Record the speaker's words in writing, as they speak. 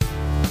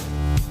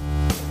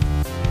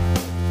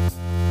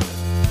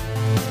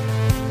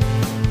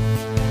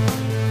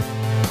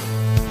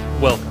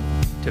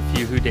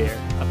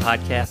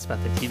podcast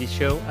about the TV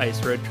show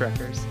Ice Road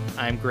Truckers.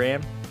 I'm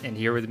Graham, and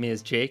here with me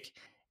is Jake,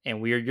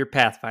 and we are your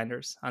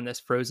pathfinders on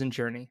this frozen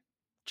journey.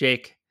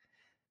 Jake,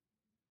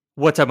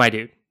 what's up, my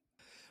dude?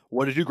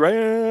 What did you,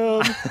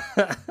 Graham?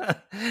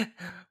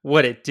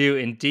 What it do,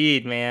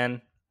 indeed,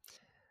 man.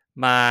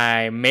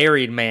 My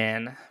married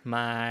man,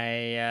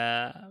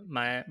 my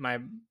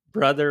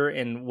brother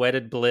in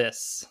wedded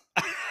bliss.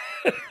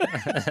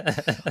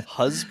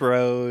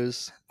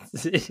 Husbros.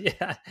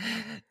 Yeah.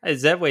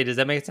 Does that make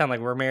it sound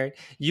like we're married?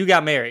 You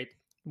got married.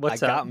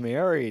 What's I up? got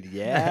married.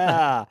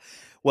 Yeah.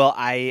 Well,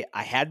 I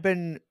had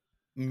been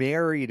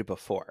married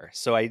before.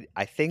 So I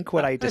think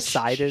what I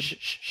decided.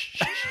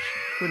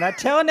 We're not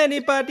telling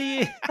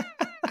anybody.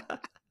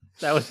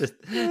 That was a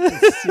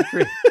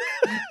secret.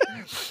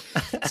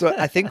 So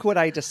I think what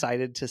I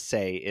decided to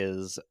say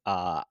is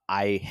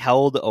I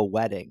held a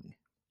wedding.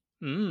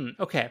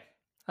 Okay.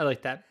 I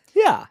like that.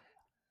 Yeah.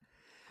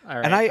 All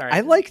right, And all right.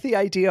 I like the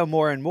idea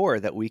more and more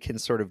that we can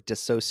sort of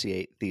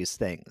dissociate these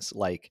things.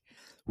 Like,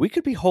 we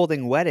could be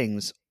holding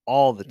weddings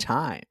all the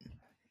time.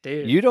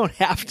 Dude. You don't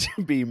have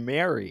to be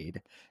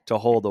married to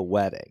hold a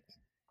wedding.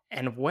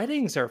 And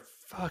weddings are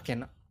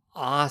fucking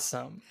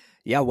awesome.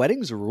 Yeah,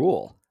 weddings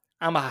rule.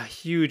 I'm a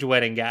huge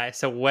wedding guy.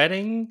 So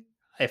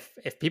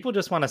if people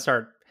just want to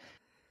start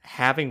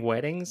having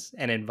weddings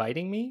and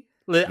inviting me,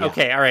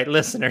 okay, all right,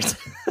 listeners.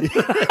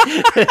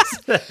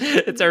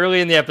 It's early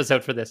in the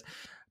episode for this.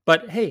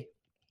 But hey,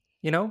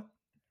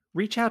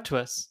 reach out to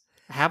us.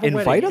 Have a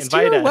Invite wedding. us to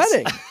your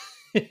wedding.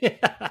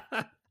 Yeah.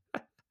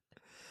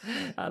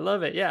 I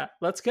love it. Yeah,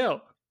 let's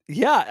go.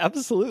 Yeah,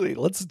 absolutely.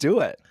 Let's do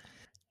it.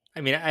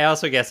 I mean, I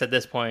also guess at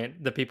this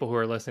point, the people who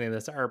are listening to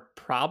this are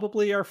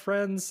probably our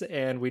friends,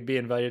 and we'd be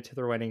invited to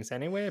their weddings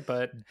anyway.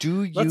 But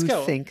do you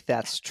think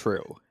that's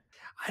true?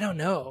 I don't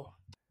know.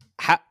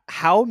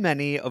 How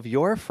many of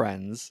your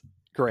friends,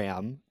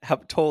 Graham,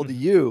 have told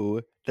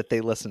you that they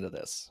listen to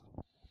this?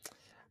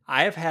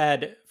 I have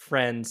had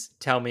friends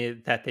tell me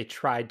that they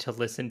tried to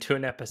listen to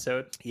an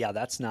episode. Yeah,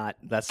 that's not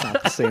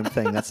the same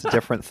thing. That's a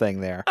different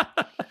thing there.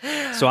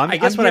 So I'm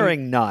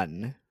hearing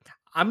none.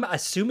 I'm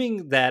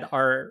assuming that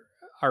our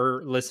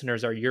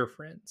listeners are your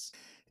friends.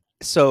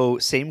 So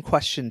same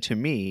question to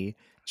me,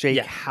 Jake.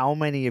 Yeah. How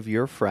many of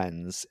your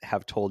friends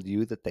have told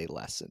you that they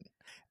listen?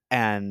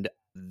 And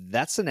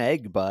that's an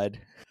egg,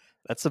 bud.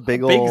 That's a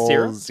big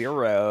old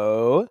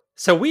zero.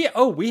 So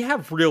we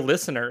have real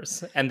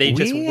listeners, and they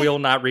just will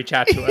not reach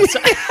out to us.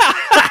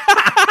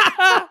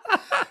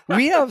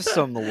 We have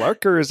some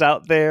lurkers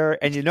out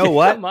there, and you know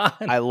what? Come on.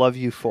 I love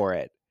you for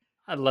it.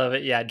 I love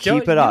it. Yeah,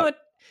 keep it up.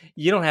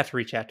 You don't have to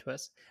reach out to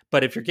us,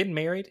 but if you're getting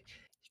married,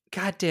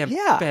 goddamn,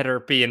 better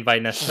be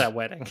inviting us to that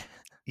wedding.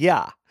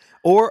 Yeah,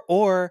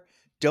 or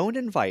don't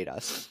invite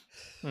us.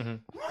 Mm-hmm.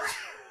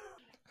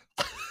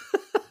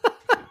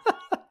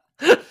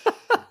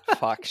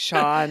 Fuck,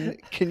 Sean,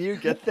 can you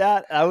get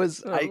that?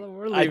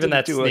 We're leaving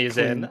that sneeze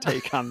in.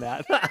 Take on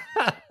that.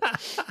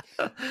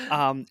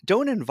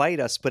 Don't invite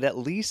us, but at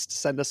least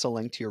send us a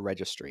link to your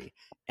registry,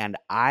 and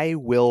I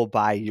will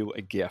buy you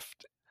a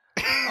gift.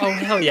 Oh,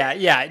 hell yeah.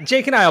 Yeah,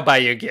 Jake and I will buy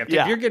you a gift.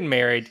 Yeah. If you're getting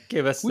married,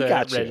 give us the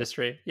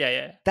registry. You.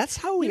 Yeah. That's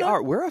how we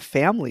are. We're a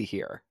family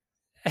here.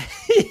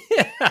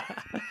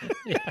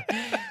 Yeah.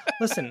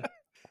 Listen,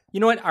 you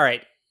know what? All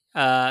right.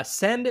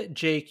 Send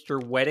Jake your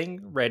wedding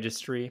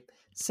registry.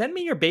 Send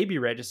me your baby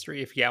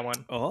registry if you got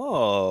one.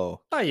 Oh.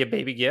 Buy you a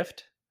baby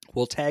gift.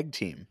 We'll tag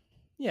team.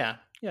 Yeah.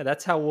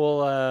 That's how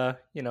we'll,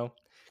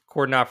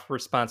 coordinate off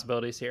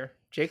responsibilities here.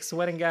 Jake's the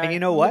wedding guy. And you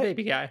know what? The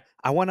baby guy.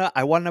 I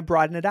wanna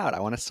broaden it out.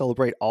 I want to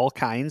celebrate all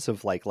kinds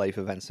of life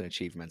events and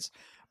achievements.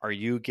 Are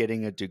you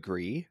getting a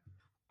degree?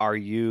 Are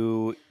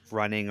you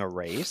running a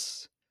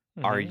race?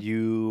 Mm-hmm. Are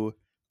you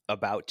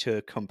about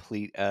to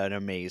complete an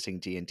amazing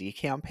D&D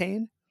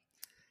campaign?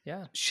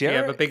 Yeah. Share. You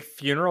have a big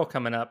funeral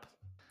coming up.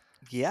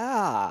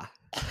 Yeah.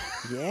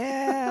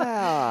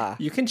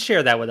 You can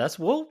share that with us.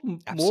 We'll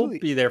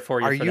be there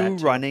for you. Are you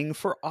running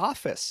for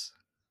office?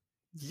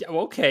 Yeah,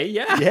 okay,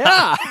 yeah.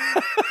 Yeah.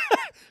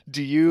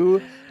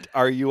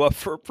 Are you up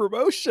for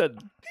promotion?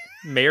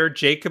 Mayor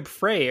Jacob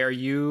Frey, are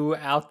you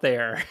out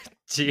there?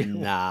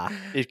 Nah.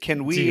 Do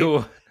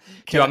you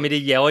want me to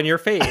yell in your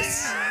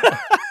face?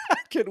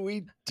 Can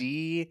we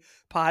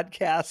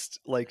podcast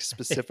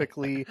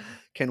specifically?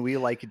 Can we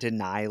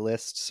deny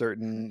list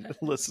certain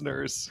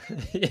listeners?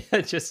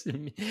 Yeah,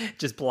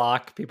 just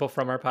block people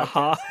from our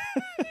podcast.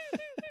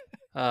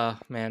 Oh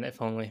man,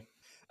 if only.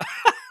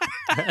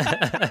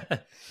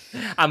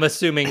 I'm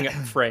assuming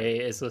Frey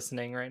is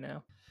listening right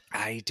now.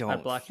 I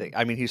don't think.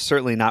 I mean, he's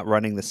certainly not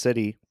running the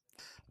city.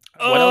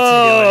 What else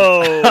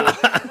are you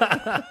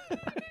doing?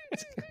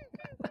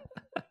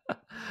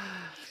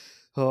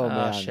 Oh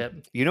man!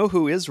 Shit. You know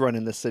who is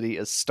running the city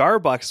is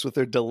Starbucks with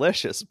their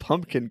delicious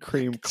pumpkin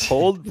cream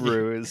cold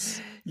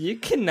brews. You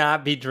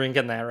cannot be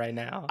drinking that right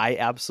now. I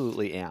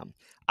absolutely am.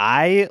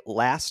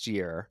 Last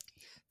year,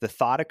 the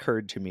thought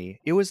occurred to me.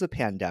 It was the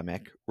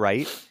pandemic,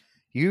 right?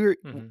 You're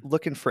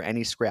looking for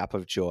any scrap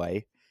of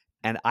joy.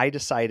 And I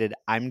decided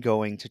I'm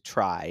going to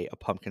try a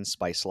pumpkin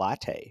spice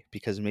latte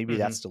because maybe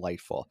that's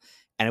delightful.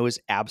 and it was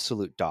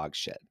absolute dog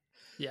shit.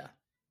 Yeah.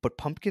 But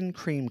pumpkin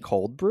cream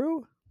cold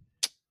brew,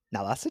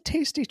 now that's a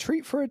tasty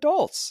treat for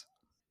adults.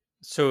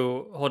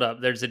 So hold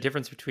up. There's a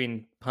difference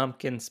between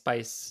pumpkin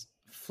spice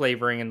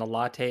flavoring in the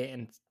latte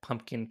and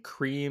pumpkin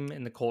cream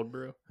in the cold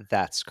brew.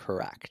 That's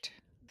correct.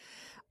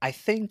 I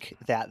think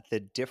that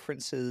the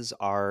differences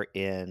are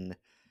in,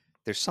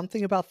 there's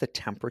something about the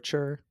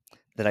temperature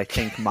that I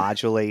think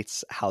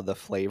modulates how the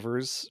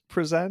flavors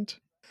present.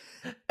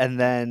 And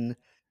then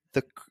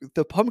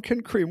the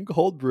pumpkin cream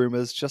cold brew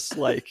is just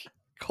like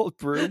cold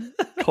broom.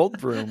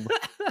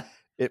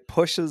 It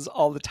pushes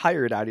all the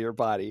tired out of your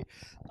body.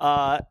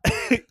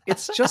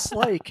 It's just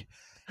like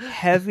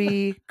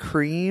heavy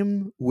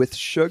cream with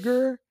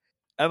sugar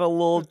and a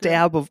little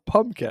dab of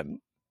pumpkin.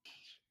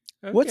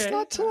 Okay. What's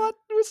not to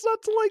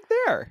like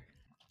there?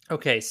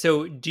 Okay,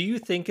 so do you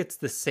think it's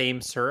the same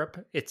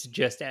syrup? It's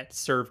just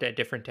served at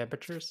different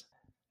temperatures?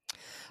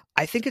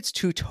 I think it's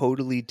two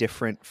totally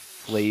different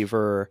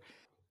flavor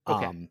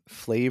and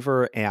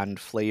flavor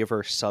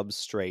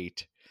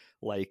substrate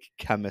like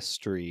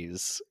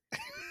chemistries.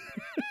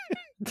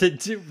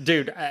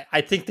 Dude,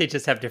 I think they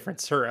just have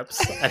different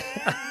syrups.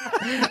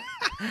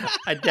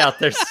 I doubt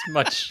there's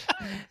much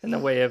in the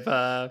way of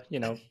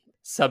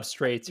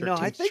substrates or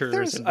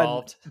tinctures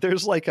involved.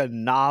 There's like a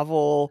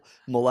novel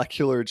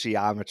molecular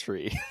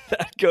geometry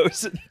that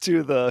goes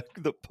into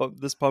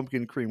this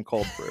pumpkin cream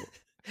cold brew.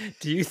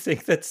 Do you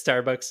think that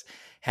Starbucks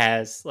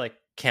has like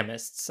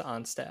chemists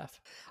on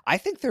staff? I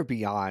think they're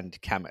beyond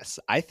chemists.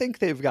 I think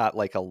they've got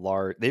like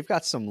they've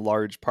got some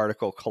large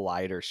particle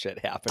collider shit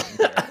happening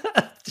there.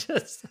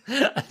 Just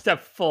a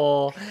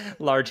full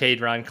Large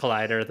Hadron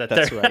Collider.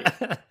 That's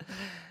right.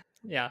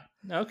 Yeah.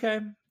 Okay.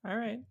 All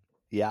right.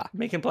 Yeah.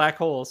 Making black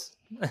holes.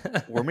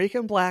 We're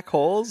making black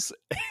holes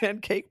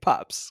and cake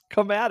pops.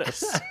 Come at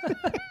us.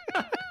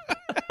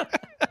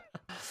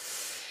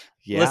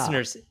 Yeah.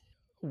 Listeners,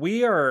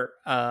 we are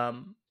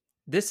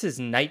this is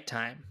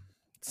nighttime.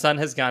 Sun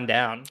has gone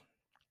down.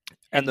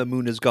 And the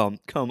moon has come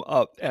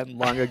up, and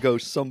long ago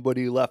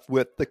somebody left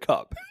with the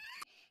cup.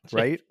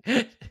 Right?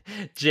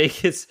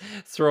 Jake is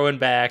throwing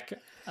back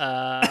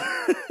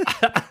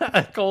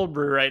a cold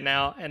brew right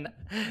now, and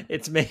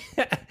it's me.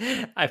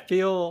 I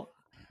feel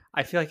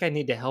like I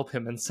need to help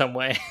him in some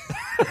way.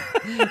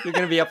 You're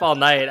gonna be up all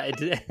night.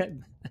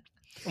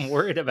 I'm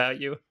worried about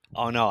you.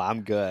 Oh no,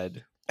 I'm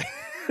good.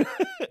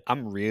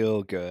 I'm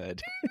real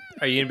good.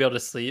 Are you gonna be able to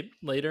sleep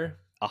later?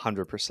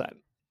 100%.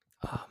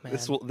 Oh man,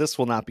 this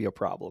will not be a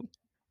problem.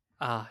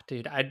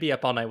 Dude, I'd be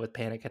up all night with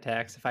panic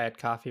attacks if I had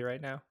coffee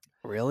right now.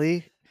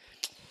 Really?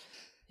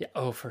 Yeah.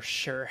 Oh, for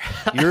sure.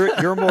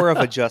 You're more of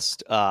a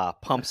just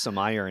pump some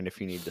iron if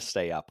you need to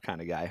stay up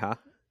kind of guy, huh?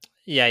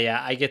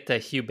 Yeah. I get the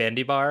Hugh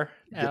Bendy bar.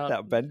 Get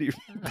that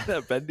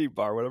bendy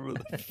bar, whatever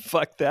the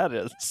fuck that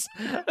is.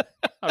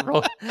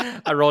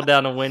 I roll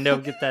down a window,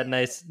 get that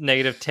nice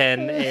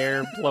 -10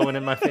 air blowing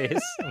in my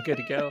face. I'm good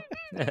to go.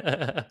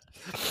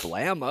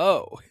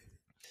 Blammo.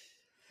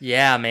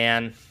 Yeah,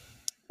 man.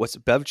 What's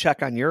bev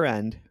check on your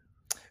end?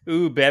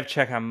 Ooh, bev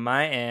check on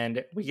my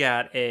end. We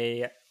got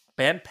a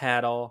Bent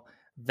Paddle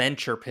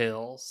Venture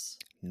Pills.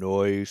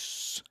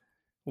 Nice.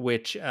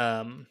 Which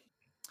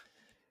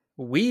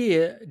we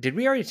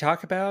already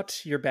talk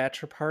about your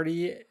bachelor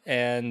party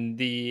and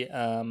the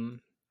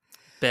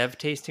bev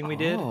tasting we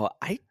did? Oh,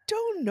 I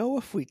don't know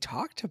if we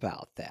talked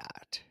about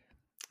that.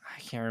 I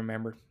can't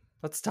remember.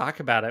 Let's talk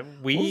about it.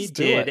 We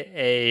did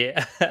a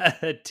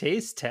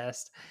taste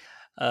test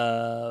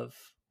of,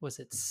 was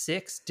it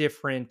 6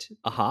 different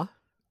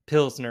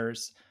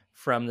Pilsners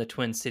from the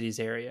Twin Cities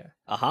area.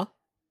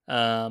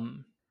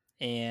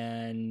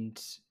 And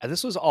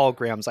this was all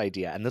Graham's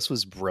idea, and this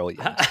was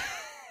brilliant.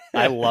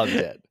 I loved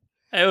it.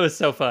 It was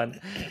so fun.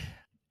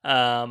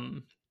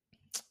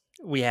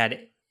 We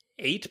had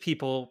 8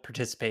 people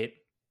participate.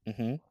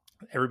 Mm-hmm.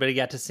 Everybody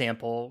got to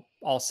sample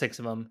all 6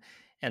 of them,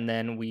 and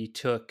then we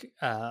took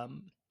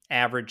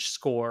average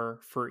score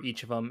for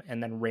each of them,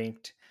 and then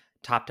ranked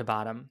top to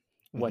bottom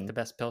what the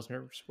best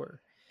Pilsners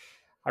were.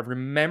 I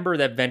remember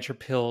that Venture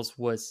Pills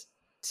was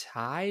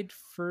tied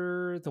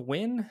for the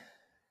win.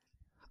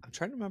 I'm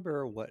trying to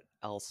remember what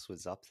else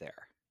was up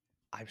there.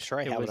 I'm sure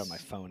I have it on my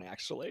phone,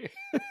 actually.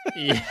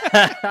 Yeah,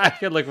 I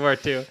could look for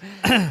it too.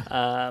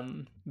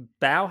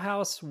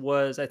 Bauhaus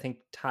was, I think,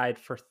 tied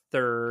for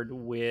 3rd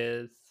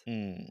with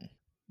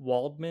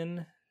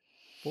Waldman.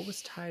 What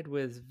was tied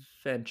with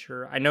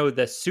Venture? I know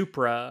the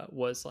Supra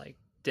was like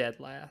dead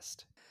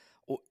last.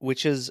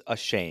 Which is a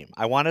shame.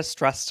 I want to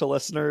stress to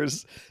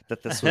listeners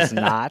that this was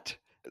not,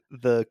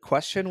 the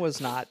question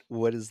was not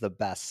what is the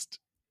best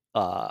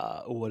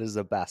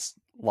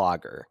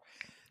lager.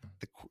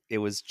 It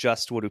was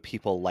just what do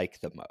people like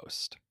the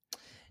most.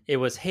 It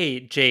was, hey,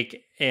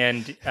 Jake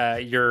and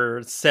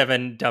your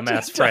 7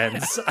 dumbass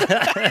friends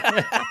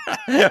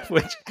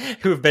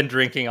who've been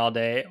drinking all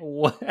day.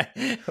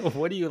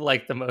 What do you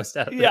like the most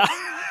out of this?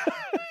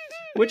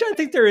 Which I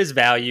think there is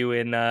value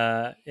in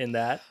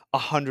that.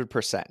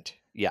 100%.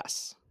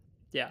 Yes.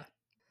 Yeah.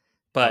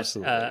 But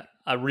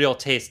a real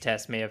taste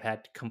test may have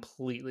had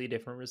completely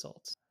different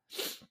results.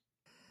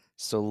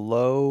 So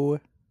low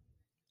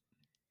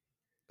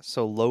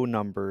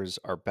numbers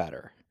are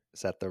better.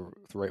 Is that the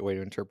right way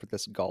to interpret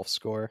this golf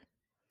score?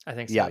 I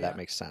think so. Yeah, that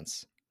makes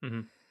sense.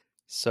 Mm-hmm.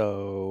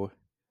 So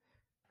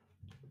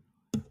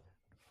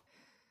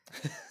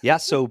yeah,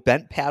 so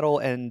Bent Paddle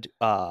and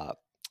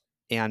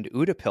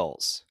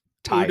Udapills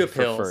tied for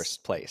Udapills.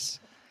 first place.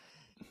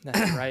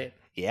 That's right.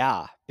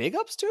 Yeah, big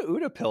ups to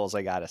Udapills,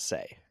 I gotta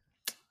say.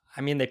 I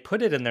mean, they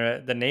put it in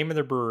the name of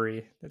their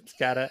brewery. It's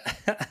gotta.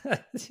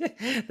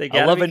 They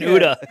I love an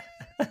Uda.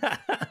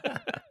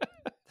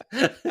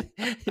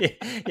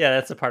 Yeah,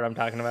 that's the part I'm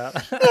talking about.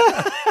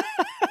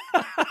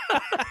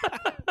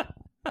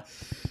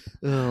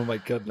 Oh my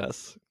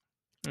goodness.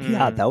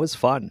 Yeah, that was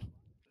fun.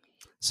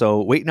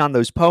 So waiting on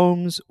those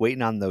poems,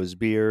 waiting on those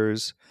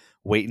beers,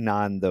 waiting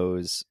on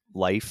those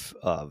life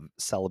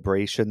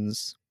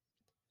celebrations.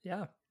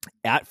 Yeah.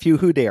 At Few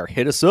Who Dare,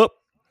 hit us up.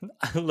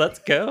 Let's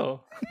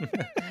go.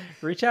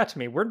 Reach out to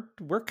me.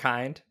 We're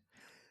kind.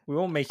 We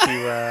won't make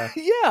you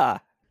Yeah.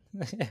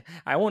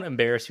 I won't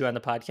embarrass you on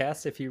the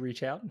podcast if you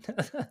reach out.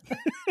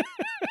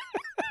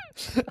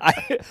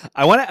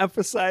 I want to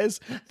emphasize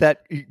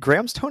that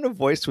Graham's tone of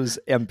voice was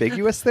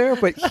ambiguous there,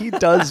 but he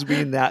does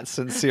mean that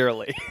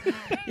sincerely.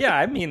 Yeah,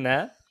 I mean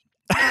that.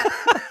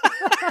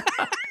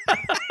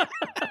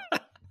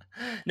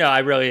 No, I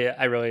really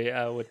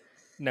would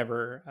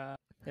never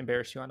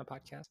embarrass you on a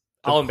podcast.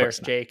 I'll embarrass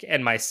Jake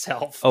and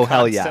myself. Oh,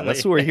 hell yeah.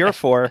 That's what we're here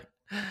for.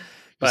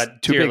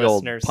 But two dear big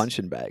listeners, old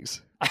punching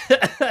bags.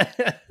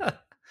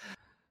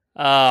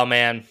 Oh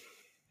man.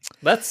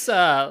 Let's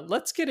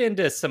get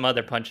into some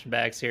other punching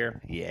bags here.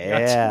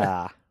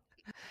 Yeah.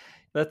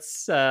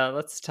 Let's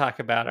talk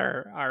about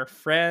our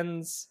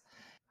friends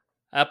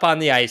Up on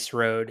the Ice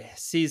Road,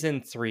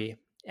 season 3,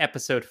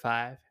 episode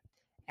 5,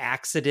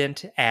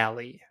 Accident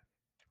Alley.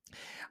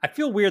 I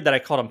feel weird that I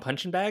called them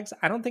punching bags.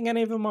 I don't think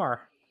any of them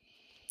are.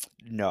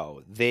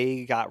 No,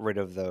 they got rid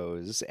of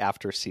those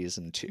after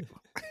season 2.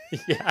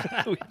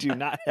 Yeah. We do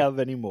not have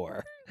any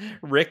more.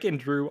 Rick and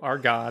Drew are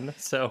gone,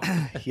 so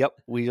yep,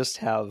 we just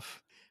have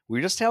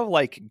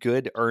like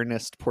good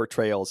earnest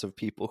portrayals of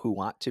people who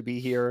want to be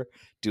here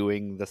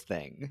doing the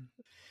thing.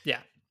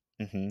 Yeah.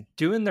 Mm-hmm.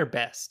 Doing their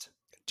best.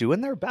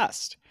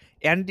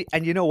 And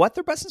you know what?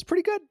 Their best is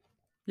pretty good.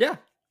 Yeah.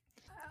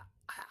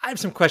 I have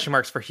some question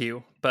marks for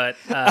Hugh, but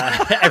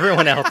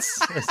everyone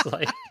else is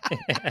like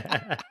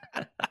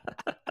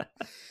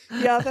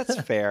Yeah, that's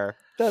fair.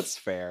 That's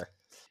fair.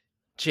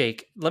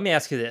 Jake, let me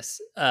ask you this.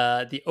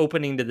 The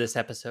opening to this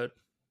episode.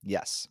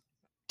 Yes.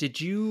 Do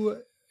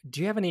you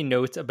have any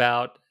notes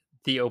about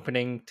the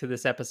opening to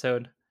this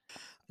episode?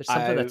 There's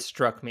something that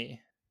struck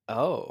me.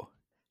 Oh.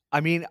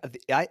 I mean,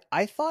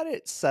 I thought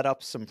it set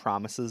up some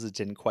promises it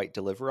didn't quite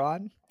deliver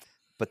on,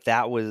 but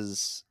that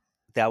was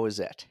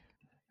it.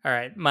 All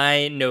right.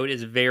 My note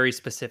is very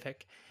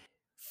specific.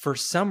 For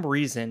some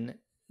reason,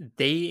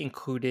 they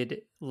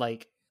included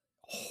like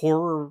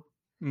horror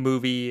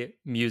movie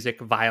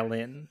music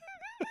violin.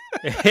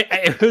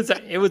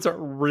 It was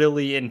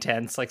really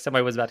intense. Like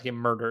somebody was about to get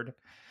murdered.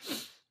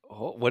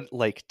 Oh, what,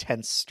 like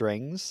tense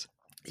strings?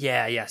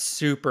 Yeah,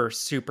 super,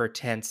 super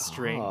tense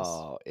strings.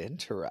 Oh,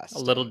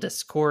 interesting. A little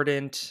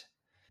discordant.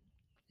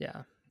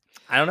 Yeah.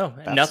 I don't know.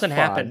 That's Nothing fun.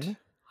 happened.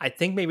 I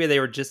think maybe they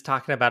were just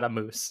talking about a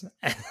moose.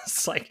 And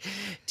it's like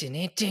I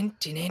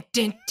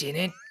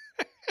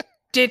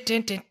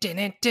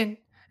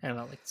don't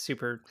know, like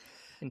super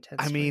intense.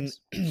 I mean,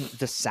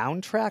 the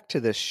soundtrack to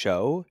this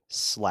show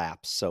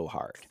slaps so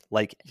hard.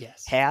 Like,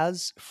 yes,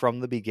 has from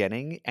the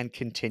beginning and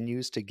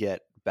continues to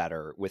get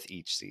better with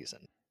each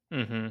season.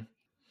 Mm-hmm.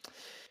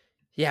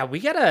 Yeah, we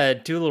gotta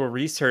do a little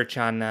research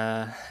on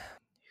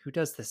who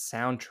does the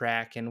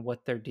soundtrack and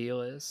what their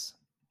deal is.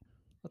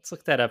 Let's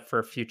look that up for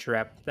a future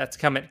app. That's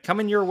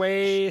coming your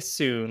way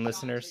soon,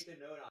 listeners.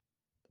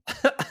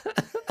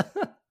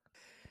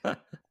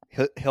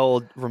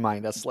 He'll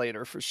remind us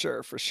later for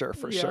sure.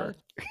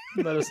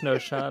 Let us know,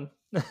 Sean.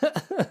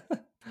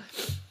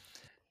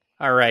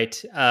 All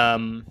right.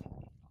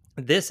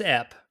 This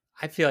ep,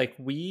 I feel like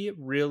we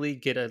really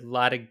get a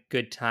lot of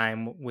good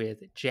time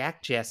with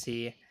Jack,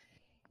 Jesse,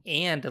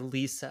 and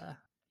Lisa.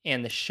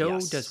 And the show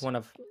does one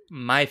of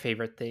my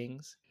favorite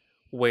things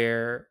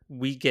where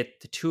we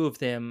get the two of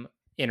them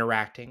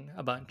interacting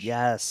a bunch.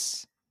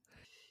 Yes.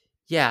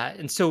 Yeah.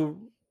 And so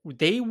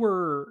they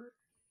were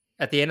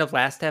at the end of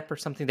last ep or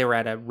something, they were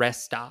at a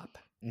rest stop.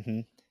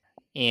 Mm-hmm.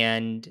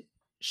 And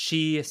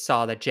she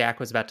saw that Jack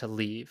was about to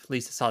leave.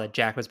 Lisa saw that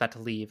Jack was about to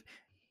leave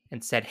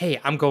and said,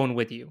 "Hey, I'm going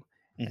with you."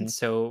 Mm-hmm. And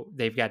so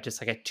they've got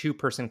just like a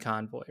 2-person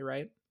convoy,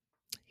 right?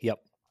 Yep.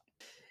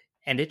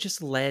 And it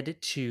just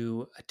led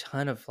to a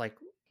ton of like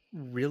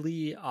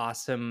really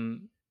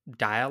awesome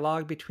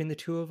dialogue between the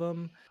two of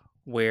them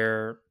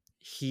where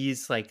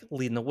he's like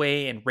leading the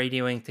way and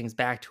radioing things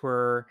back to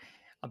her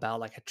about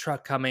like a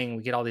truck coming.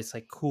 We get all these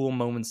like cool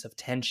moments of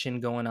tension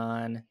going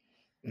on.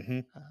 Mm-hmm.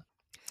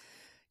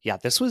 Yeah,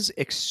 this was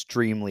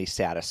extremely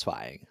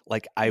satisfying.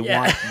 Like, I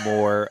want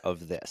more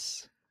of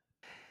this.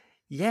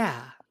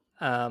 Yeah.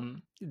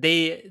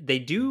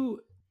 They do.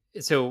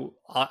 So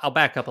I'll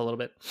back up a little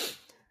bit.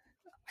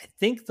 I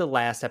think the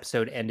last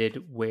episode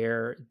ended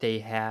where they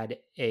had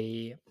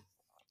a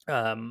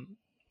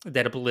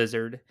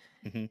blizzard.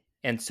 Mm-hmm.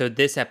 And so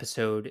this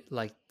episode,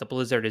 like the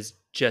blizzard is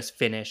just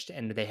finished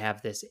and they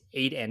have this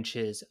 8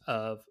 inches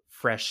of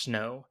fresh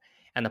snow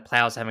and the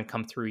plows haven't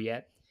come through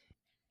yet.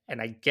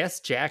 And I guess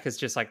Jack is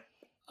just like,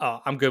 oh,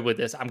 I'm good with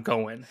this. I'm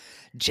going.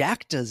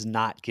 Jack does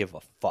not give a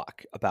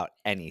fuck about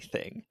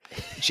anything.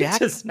 Jack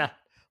does not.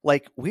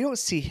 Like, we don't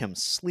see him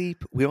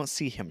sleep. We don't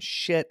see him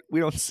shit. We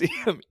don't see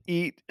him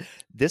eat.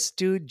 This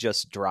dude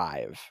just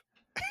drive.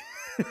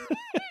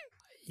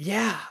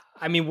 Yeah.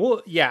 I mean,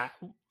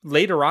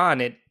 later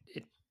on, it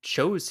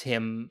shows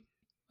him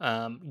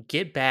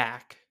get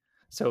back.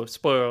 So,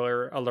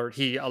 spoiler alert,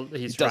 he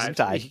doesn't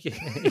die. He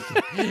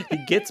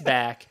gets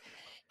back,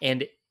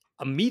 and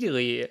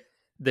immediately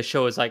the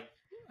show is like,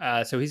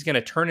 so he's going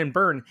to turn and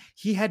burn.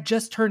 He had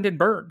just turned and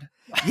burned.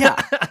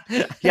 Yeah.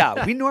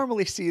 Yeah. We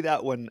normally see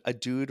that when a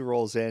dude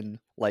rolls in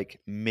like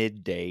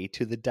midday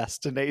to the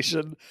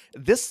destination.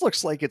 This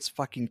looks like it's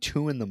fucking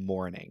 2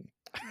 a.m.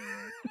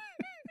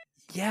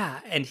 Yeah.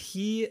 And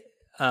he,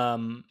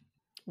 all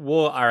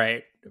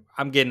right,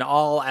 I'm getting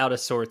all out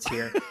of sorts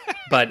here,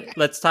 but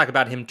let's talk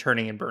about him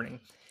turning and burning.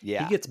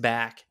 Yeah. He gets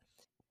back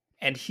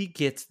and he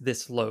gets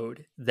this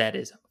load that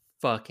is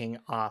fucking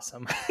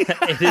awesome.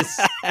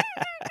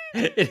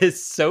 It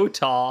is so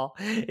tall.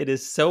 It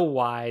is so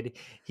wide.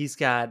 He's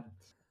got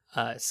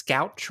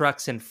scout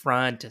trucks in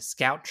front, a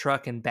scout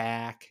truck in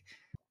back,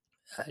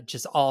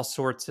 just all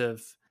sorts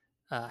of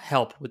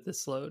help with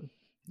this load.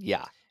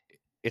 Yeah,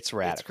 it's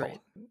radical. It's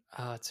great.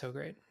 Oh, it's so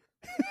great.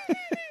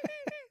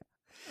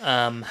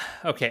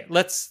 Okay,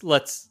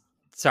 let's.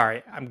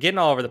 Sorry, I'm getting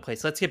all over the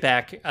place. Let's get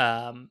back.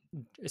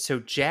 So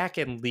Jack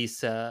and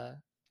Lisa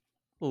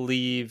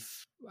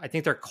leave. I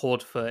think they're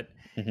Coldfoot,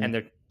 and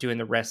they're doing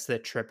the rest of the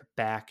trip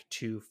back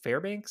to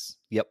Fairbanks.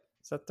 Yep.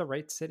 Is that the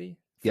right city?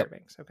 Yep.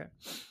 Fairbanks. Okay.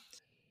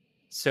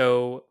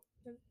 So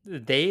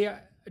they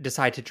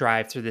decide to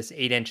drive through this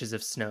 8 inches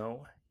of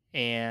snow,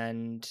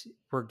 and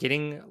we're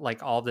getting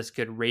like all this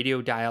good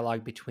radio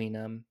dialogue between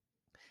them.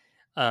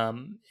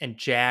 And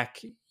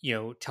Jack,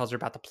 tells her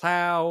about the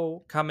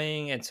plow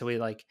coming, and so we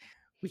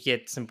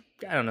get some,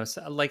 I don't know,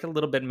 like a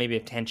little bit maybe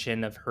of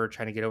tension of her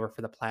trying to get over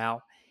for the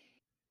plow.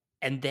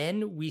 And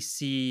then we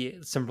see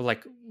some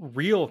like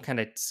real kind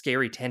of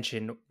scary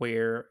tension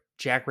where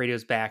Jack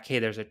radios back, hey,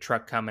 there's a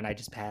truck coming. I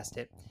just passed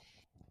it.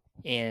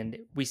 And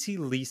we see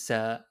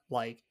Lisa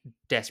like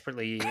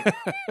desperately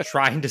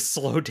trying to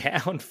slow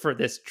down for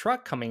this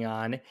truck coming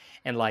on.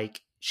 And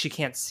like, she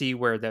can't see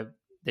where the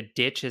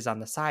ditch is on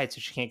the side, so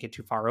she can't get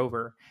too far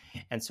over.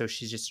 And so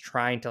she's just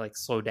trying to like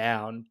slow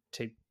down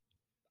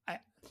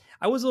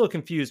I was a little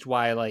confused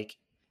why, like,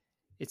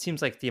 it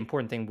seems like the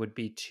important thing would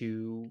be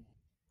to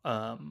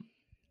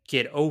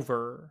get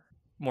over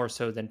more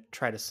so than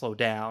try to slow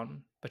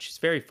down, but she's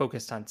very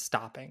focused on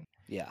stopping.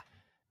 Yeah.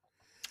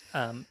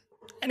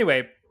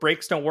 Anyway,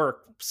 brakes don't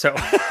work, so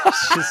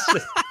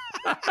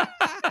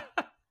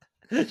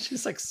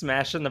she's like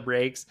smashing the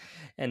brakes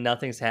and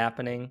nothing's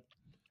happening.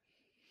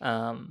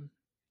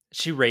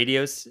 She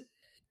radios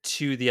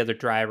to the other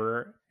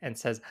driver and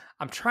says,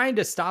 I'm trying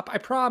to stop, I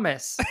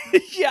promise.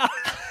 Yeah.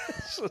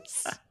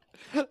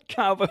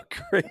 Kind of a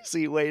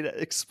crazy way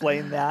to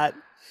explain that.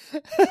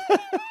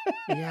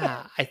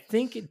 Yeah, I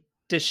think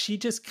does she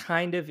just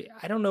kind of,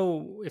 I don't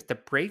know if the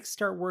brakes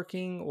start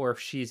working or if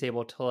she's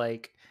able to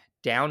like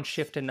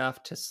downshift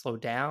enough to slow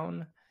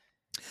down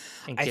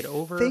and get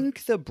over. I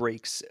think the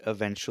brakes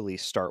eventually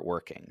start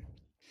working.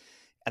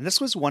 And this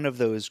was one of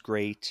those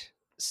great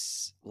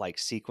like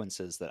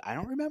sequences that I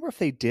don't remember if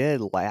they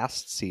did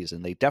last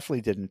season. They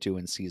definitely didn't do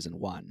in season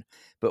 1,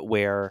 but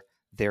where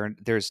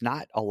there's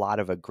not a lot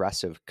of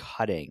aggressive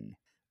cutting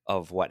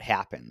of what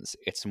happens.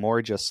 It's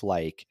more just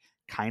like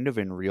kind of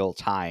in real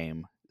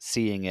time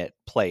seeing it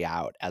play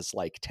out as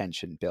like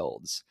tension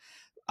builds,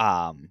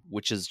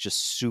 which is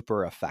just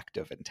super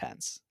effective and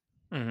tense.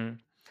 Mm-hmm.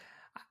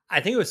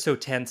 I think it was so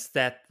tense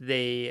that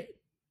they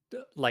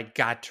like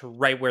got to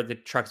right where the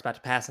truck's about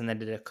to pass and then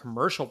did a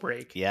commercial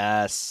break.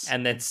 Yes.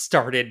 And then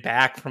started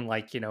back from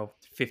like,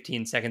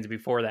 15 seconds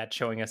before that,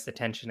 showing us the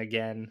tension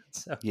again.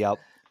 So yep.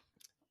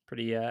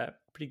 Pretty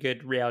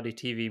good reality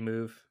TV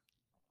move.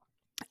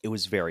 It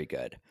was very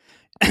good.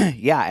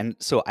 Yeah, and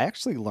so I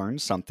actually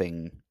learned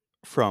something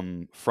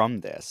from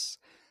this.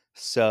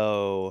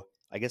 So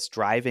I guess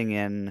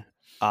driving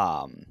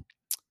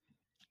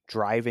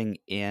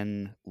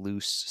in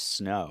loose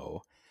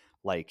snow,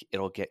 like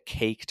it'll get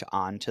caked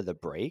onto the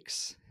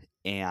brakes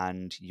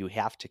and you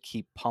have to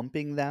keep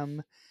pumping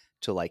them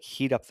to like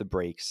heat up the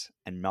brakes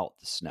and melt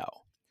the snow.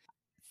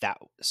 That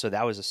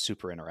was a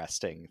super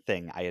interesting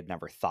thing I had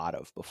never thought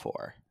of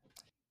before.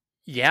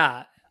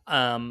 Yeah.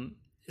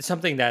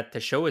 Something that the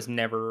show has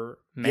never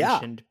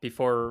mentioned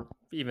before,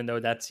 even though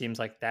that seems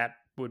like that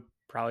would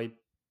probably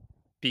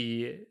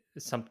be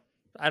some,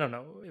 I don't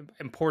know,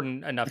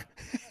 important enough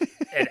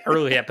in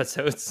early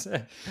episodes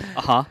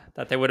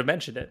that they would have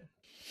mentioned it.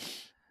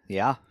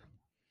 Yeah.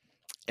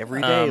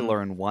 Every day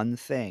learn one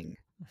thing.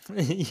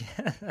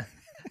 Yeah.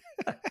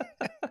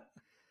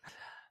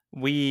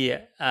 We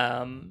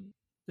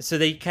so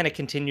they kind of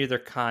continue their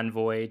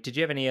convoy. Did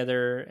you have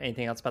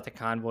anything else about the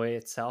convoy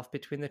itself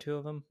between the two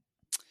of them?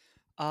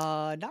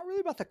 Not really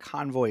about the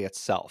convoy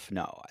itself.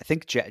 No, I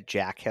think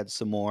Jack had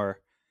some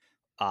more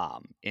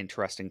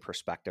interesting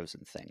perspectives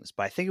and things,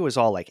 but I think it was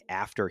all like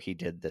after he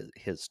did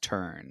his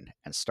turn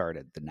and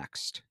started the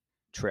next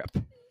trip.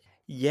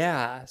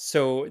 Yeah.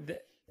 So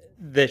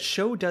the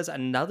show does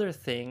another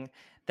thing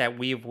that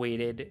we've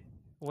waited,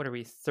 what are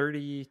we,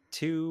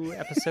 32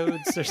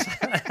 episodes or so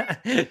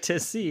to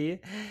see,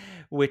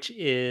 which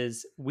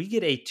is we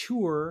get a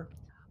tour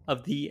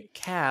of the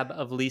cab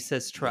of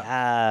Lisa's truck.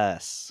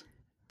 Yes.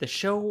 The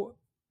show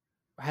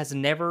has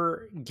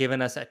never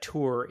given us a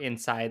tour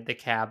inside the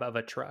cab of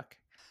a truck.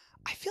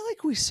 I feel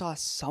like we saw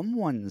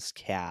someone's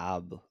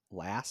cab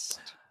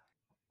last,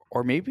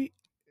 or maybe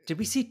Did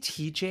we see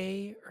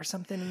TJ or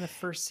something in the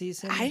first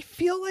season? I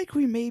feel like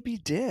we maybe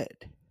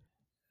did.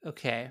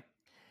 Okay.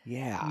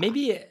 Yeah.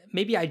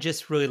 Maybe I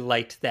just really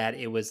liked that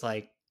it was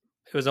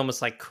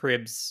almost like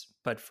Cribs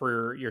but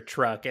for your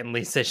truck, and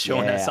Lisa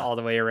showing us Yeah. all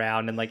the way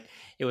around, and like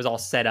it was all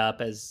set up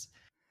as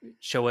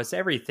show us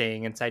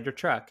everything inside your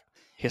truck.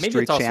 Maybe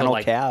History it's also Channel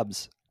like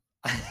cabs.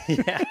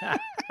 yeah.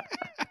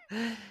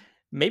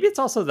 Maybe it's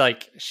also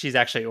like she's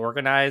actually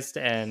organized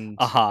and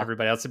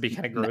everybody else would be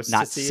kind of gross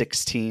Not to see.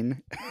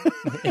 16.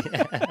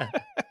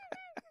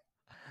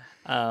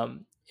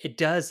 It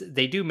does.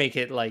 They do make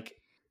it like,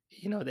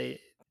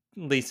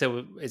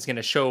 Lisa is going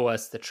to show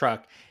us the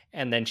truck,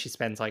 and then she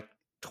spends like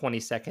 20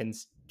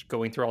 seconds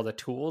going through all the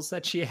tools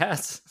that she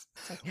has,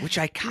 which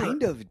I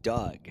kind of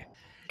dug,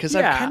 because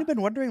Yeah. I've kind of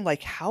been wondering,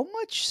 like, how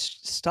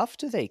much stuff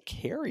do they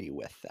carry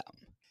with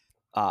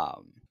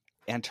them?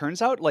 And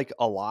turns out like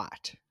a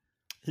lot.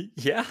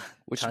 Yeah,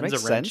 which tons makes of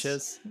sense.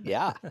 wrenches.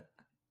 Yeah.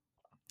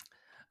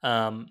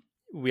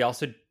 We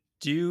also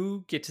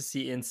do get to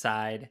see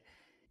inside,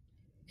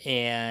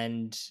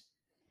 and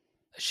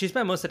she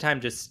spent most of the time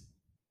just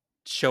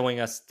showing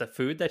us the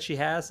food that she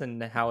has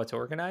and how it's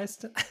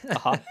organized.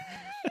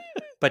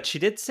 But she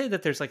did say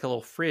that there's like a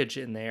little fridge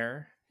in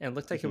there, and it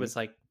looked like it was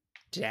like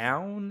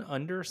down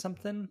under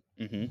something.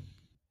 Got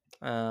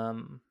a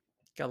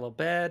little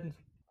bed.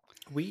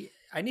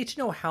 I need to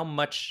know how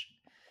much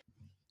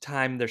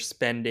time they're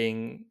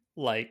spending,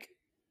 like,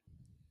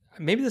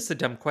 maybe this is a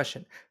dumb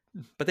question,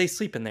 but they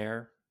sleep in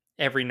there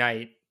every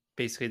night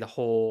basically the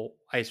whole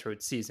Ice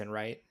Road season,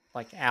 right?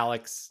 Like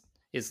Alex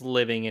is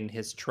living in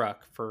his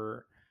truck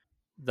for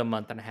the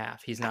month and a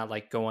half. He's not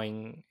like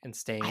going and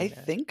staying I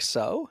think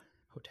so.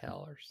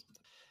 Hotel or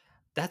something.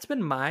 That's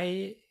been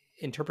my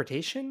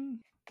interpretation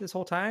this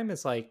whole time.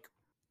 Is like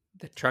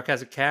the truck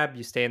has a cab,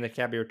 you stay in the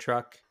cab of your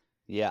truck.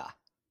 Yeah.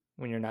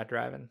 When you're not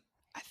driving.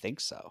 I think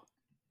so.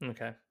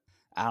 Okay.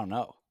 I don't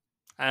know.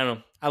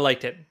 I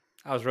liked it.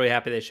 I was really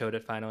happy they showed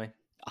it finally.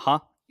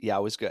 Yeah,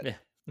 it was good.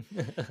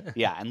 Yeah.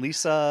 Yeah, and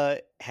Lisa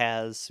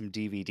has some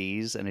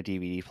DVDs and a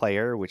DVD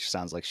player, which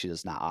sounds like she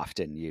does not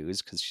often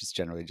use because she's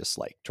generally just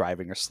like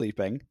driving or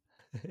sleeping.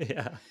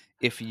 Yeah.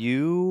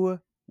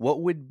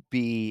 What would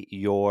be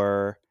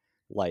your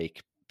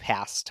like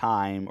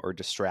pastime or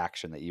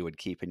distraction that you would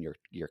keep in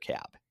your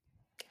cab?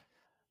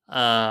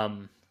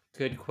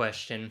 Good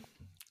question.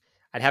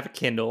 I'd have a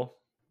Kindle.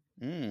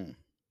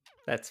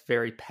 That's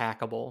very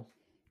packable.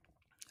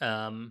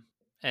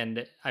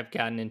 And I've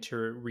gotten into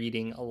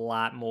reading a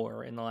lot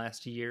more in the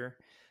last year.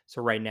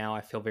 So right now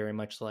I feel very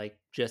much like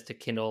just a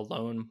Kindle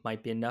alone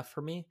might be enough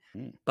for me.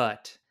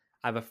 But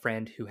I have a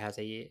friend who has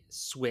a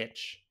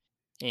Switch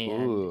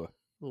and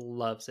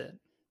loves it.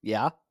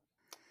 Yeah.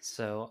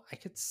 So I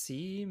could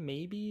see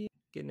maybe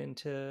getting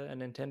into a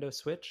Nintendo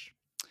Switch.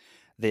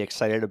 They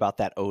excited about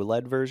that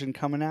OLED version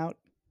coming out?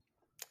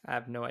 I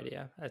have no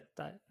idea.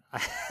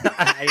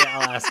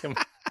 I'll ask him.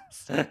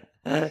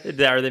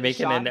 Are they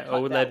making an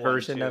OLED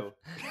version of?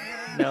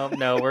 No.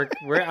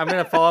 I'm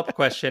gonna follow up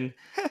question.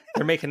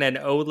 They're making an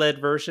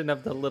OLED version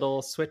of the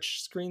little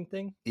Switch screen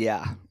thing.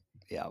 Yeah.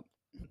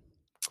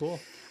 Cool.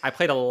 I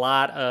played a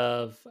lot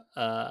of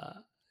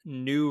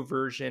new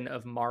version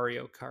of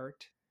Mario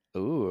Kart.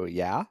 Ooh,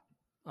 yeah.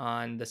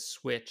 On the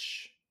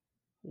Switch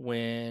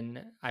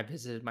when I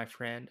visited my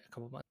friend a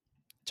couple months.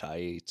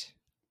 Tight.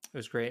 It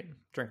was great.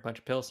 Drank a bunch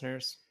of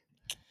Pilsners.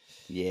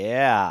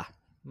 Yeah.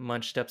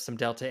 Munched up some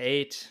Delta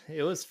 8.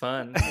 It was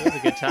fun. It was a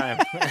good time.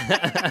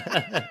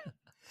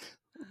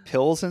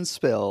 Pills and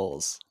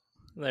spills.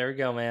 There we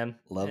go, man.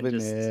 Loving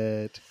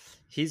it.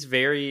 He's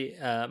very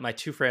my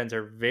two friends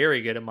are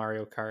very good at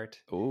Mario Kart.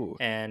 Ooh.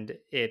 And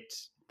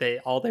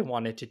all they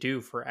wanted to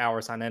do for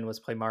hours on end was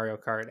play Mario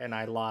Kart, and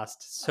I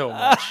lost so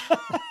much.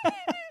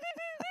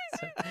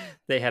 So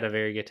they had a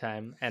very good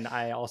time, and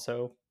I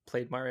also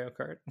played Mario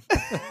Kart.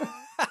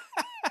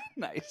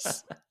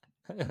 Nice.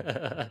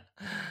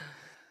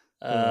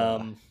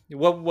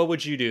 What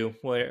would you do?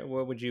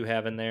 What would you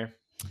have in there?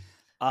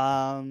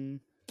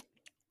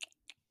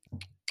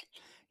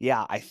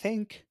 Yeah, I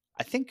think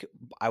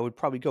I would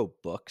probably go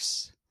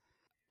books.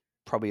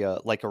 Probably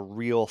a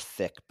real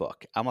thick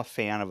book. I'm a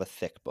fan of a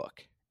thick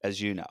book, as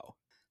you know.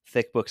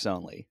 Thick books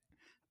only.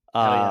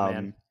 Hell yeah,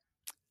 man.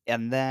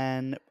 And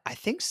then I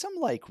think some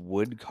like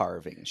wood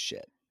carving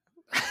shit.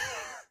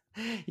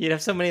 You'd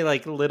have so many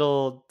like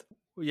little.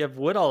 You have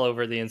wood all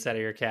over the inside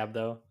of your cab,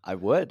 though. I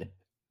would.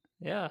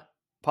 Yeah.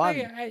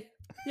 Pun.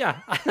 Yeah.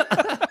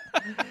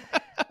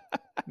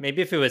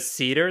 Maybe if it was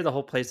cedar, the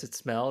whole place would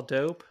smell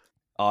dope.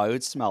 Oh, it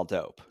would smell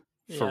dope.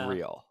 For Yeah.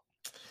 real.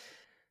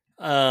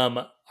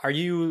 Are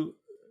you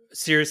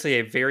seriously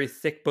a very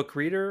thick book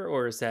reader,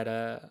 or is that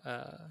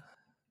a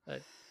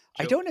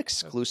I joke don't of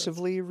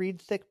exclusively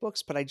read thick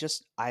books, but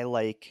I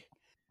like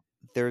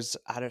there's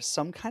out of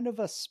some kind of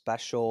a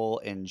special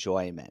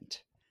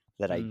enjoyment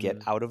that I get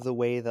sorts? out of the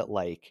way that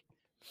like,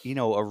 you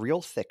know, a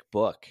real thick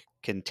book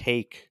can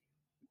take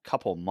a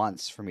couple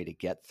months for me to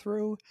get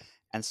through,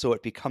 and so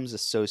it becomes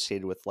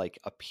associated with like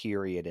a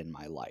period in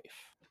my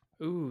life.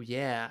 Ooh,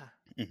 yeah.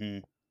 Hmm.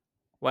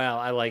 Wow,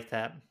 I like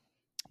that.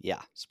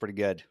 Yeah, it's pretty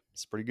good.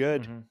 It's pretty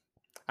good. Mhm.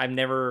 I've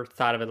never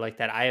thought of it like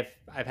that. I've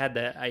had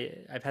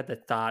I've had the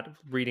thought of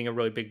reading a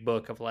really big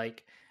book of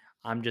like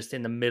I'm just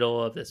in the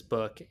middle of this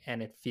book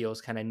and it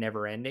feels kind of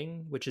never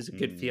ending, which is a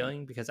good Mm,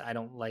 feeling because I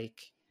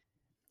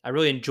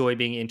really enjoy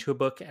being into a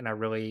book and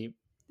it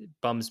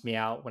bums me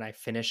out when I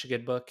finish a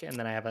good book and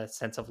then I have a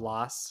sense of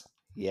loss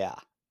yeah.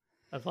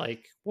 of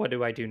like what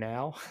do I do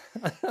now?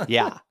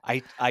 Yeah,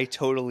 I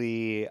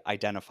totally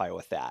identify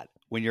with that.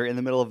 When you're in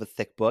the middle of a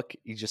thick book,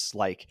 you just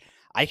like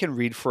I can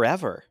read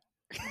forever.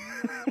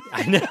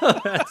 I know.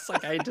 It's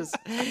like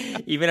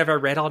even if I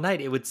read all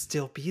night, it would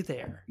still be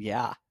there.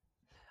 Yeah.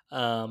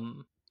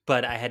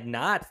 But I had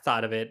not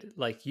thought of it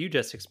like you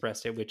just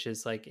expressed it, which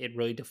is like it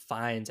really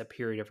defines a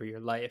period of your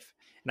life.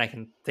 And I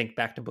can think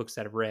back to books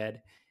that I've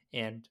read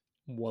and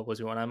what was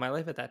going on in my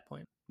life at that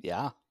point.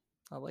 Yeah.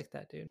 I like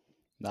that, dude.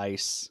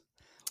 Nice.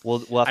 We'll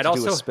have I'd to do a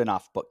also,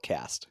 spin-off book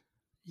cast.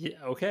 yeah,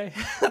 okay.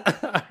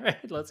 All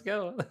right, let's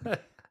go.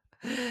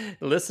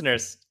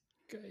 Listeners,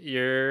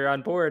 you're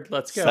on board.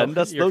 Let's go. Send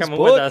us You're those coming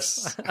with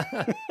us.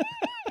 books.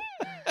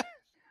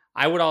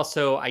 I would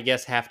also, I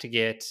guess, have to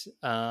get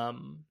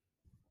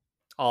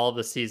all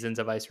the seasons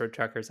of Ice Road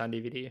Truckers on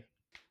DVD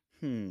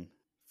Hmm.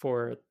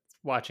 for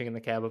watching in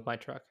the cab of my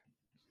truck.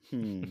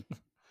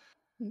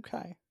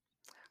 Okay.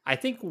 I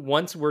think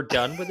once we're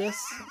done with this,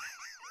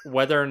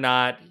 whether or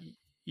not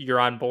you're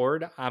on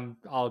board,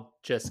 I'll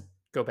just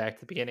go back to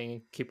the beginning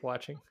and keep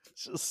watching.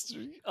 Just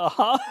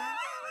uh-huh.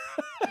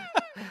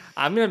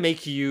 I'm gonna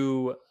make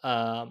you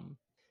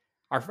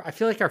I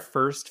feel like our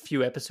first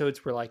few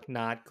episodes were like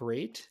not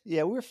great.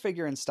 Yeah, we're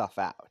figuring stuff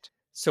out.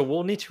 So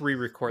we'll need to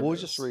re-record We'll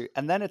those. just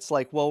and then it's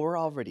like, well, we're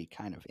already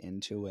kind of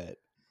into it.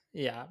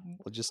 Yeah.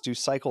 We'll just do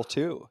cycle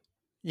 2.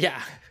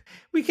 Yeah.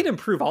 We can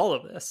improve all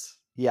of this.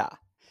 Yeah.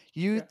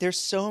 Yeah. There's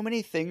so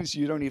many things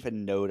you don't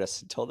even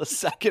notice until the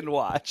second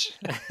watch.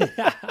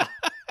 Yeah.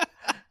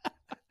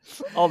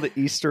 All the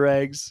Easter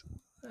eggs.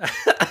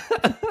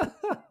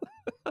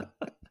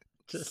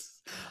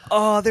 Just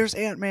Oh, there's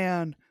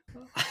Ant-Man.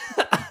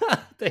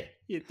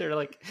 they're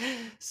like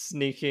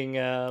sneaking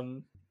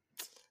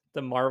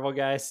the Marvel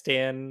guy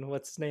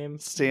what's his name?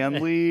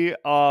 Stan Lee.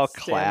 Oh,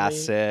 Stan Lee.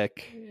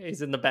 classic.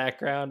 He's in the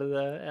background of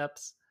the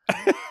eps.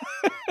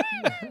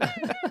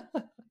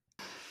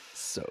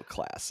 So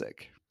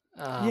classic.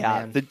 Oh,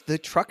 yeah, man. the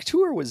truck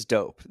tour was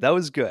dope. That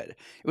was good.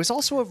 It was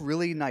also a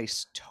really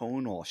nice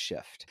tonal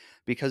shift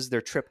because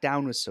their trip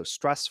down was so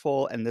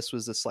stressful, and this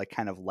was this like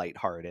kind of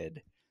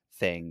lighthearted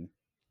thing.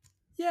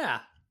 Yeah,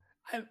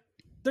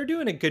 they're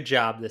doing a good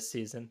job this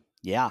season.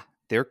 Yeah,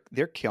 they're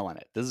killing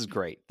it. This is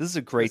great. This is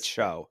a great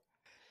show.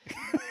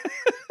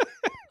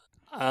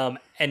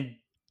 And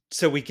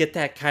so we get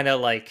that kind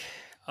of like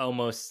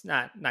almost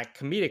not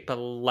comedic but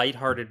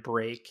lighthearted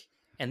break,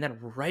 and then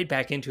right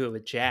back into it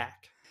with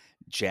Jack.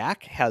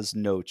 Jack has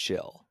no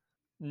chill.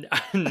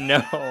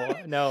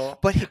 No.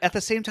 But at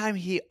the same time,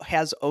 he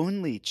has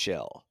only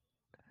chill.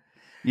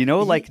 You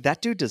know, like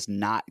that dude does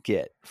not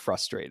get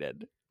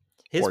frustrated.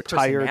 His or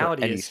tired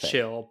personality or is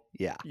chill.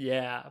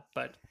 Yeah,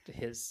 but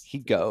his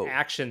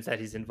actions that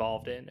he's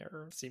involved in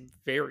seem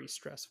very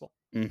stressful.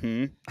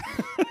 Mm-hmm.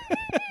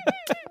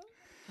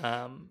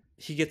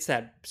 He gets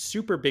that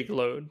super big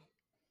load.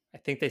 I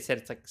think they said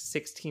it's like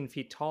 16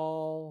 feet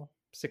tall,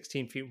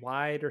 16 feet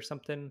wide or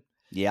something.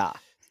 Yeah,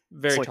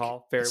 very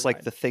tall. Very. It's wide.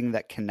 like the thing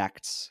that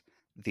connects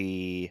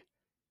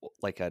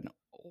like an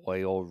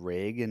oil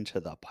rig into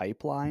the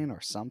pipeline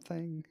or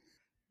something.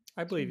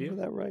 I believe you. Is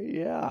that right?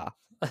 Yeah.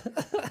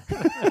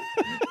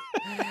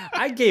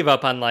 I gave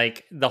up on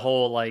like the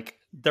whole like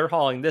they're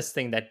hauling this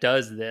thing that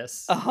does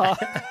this. Uh-huh.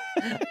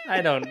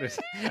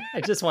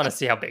 I just want to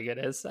see how big it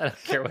is. I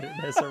don't care what it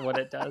is or what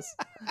it does.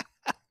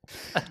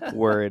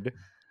 Word.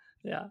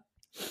 Yeah.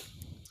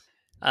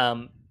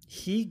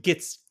 He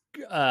gets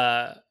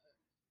on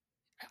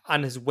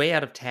his way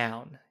out of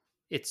town.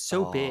 It's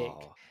so big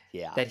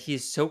that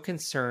he's so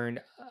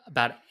concerned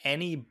about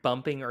any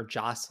bumping or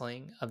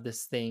jostling of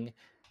this thing.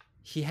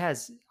 He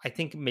has, I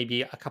think,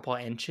 maybe a couple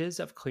of inches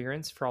of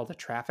clearance for all the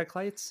traffic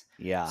lights.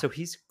 Yeah. So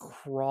he's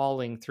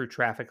crawling through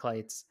traffic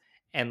lights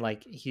and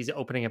like he's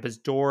opening up his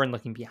door and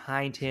looking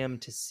behind him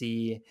to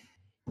see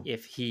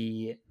if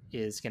he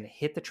is going to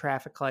hit the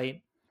traffic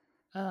light.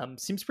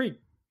 Seems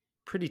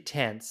pretty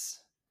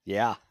tense,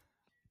 Yeah.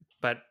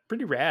 but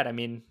pretty rad. I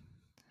mean,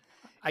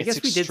 I It's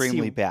guess we did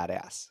extremely see,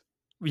 badass.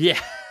 yeah.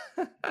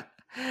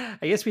 I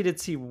guess we did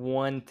see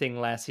one thing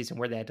last season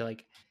where they had to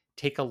like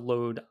take a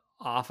load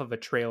off of a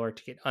trailer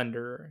to get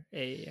under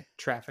a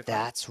traffic light.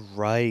 That's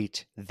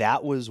right.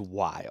 That was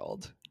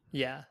wild.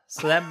 Yeah,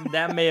 so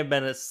that may have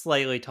been a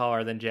slightly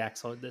taller than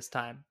Jack's load this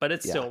time, but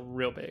it's Yeah. still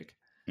real big.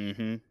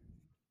 Mm-hmm.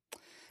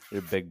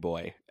 A big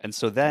boy. And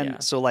so Yeah.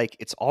 like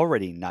it's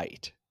already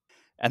night.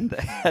 And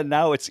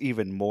now it's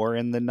even more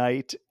in the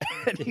night.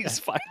 And he's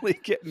finally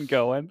getting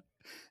going.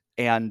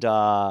 And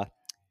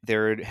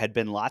there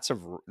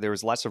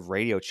was lots of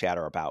radio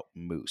chatter about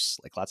moose,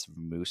 like lots of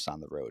moose on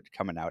the road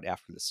coming out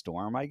after the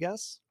storm, I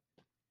guess.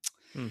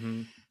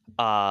 Mm-hmm.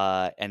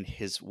 And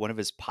one of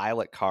his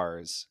pilot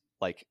cars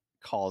like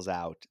calls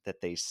out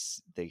that they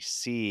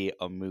see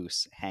a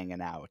moose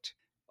hanging out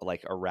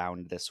like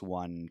around this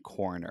one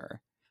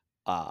corner.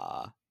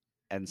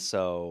 And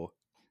so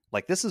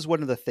like this is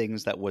one of the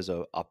things that was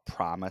a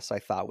promise I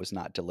thought was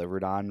not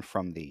delivered on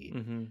from the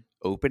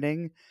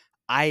opening.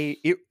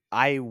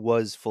 I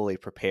was fully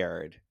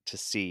prepared to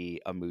see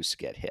a moose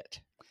get hit.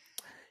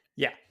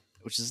 Yeah.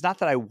 Which is not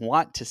that I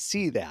want to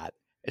see that.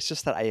 It's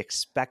just that I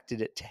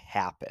expected it to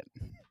happen.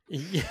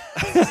 Yeah.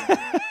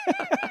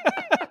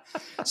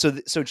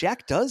 So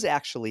Jack does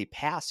actually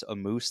pass a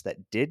moose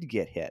that did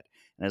get hit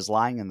and is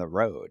lying in the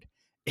road.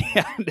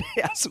 And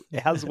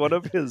has one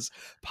of his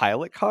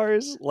pilot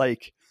cars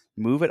like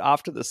move it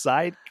off to the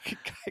side,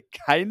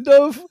 kind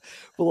of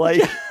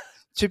like.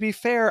 To be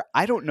fair,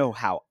 I don't know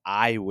how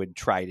I would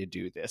try to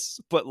do this,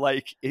 but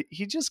like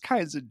he just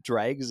kind of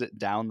drags it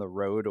down the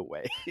road a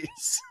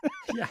ways.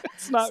 Yeah,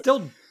 it's not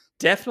still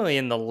definitely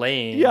in the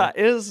lane. Yeah,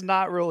 it is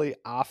not really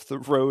off the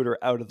road or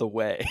out of the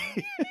way.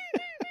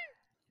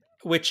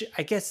 Which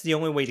I guess the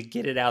only way to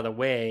get it out of the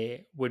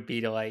way would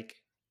be to like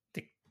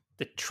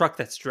the truck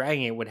that's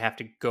dragging it would have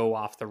to go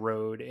off the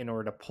road in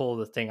order to pull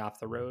the thing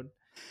off the road.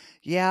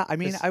 Yeah, I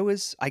mean,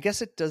 I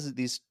guess it does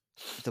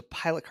the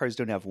pilot cars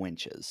don't have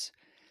winches.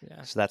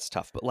 Yeah. So that's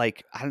tough. But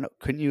like, I don't know,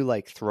 couldn't you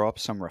like throw up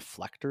some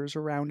reflectors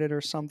around it or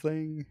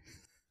something?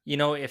 You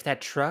know, if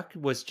that truck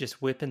was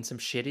just whipping some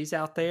shitties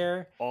out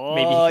there,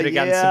 maybe he could have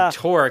gotten some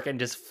torque and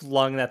just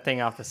flung that thing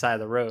off the side of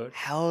the road.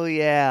 Hell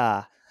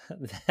yeah.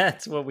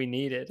 That's what we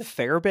needed.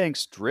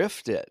 Fairbanks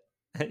drift it.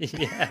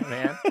 Yeah,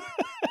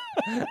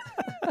 man.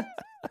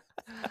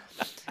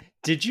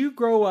 Did you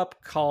grow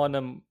up calling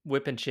them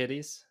whipping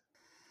shitties?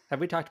 Have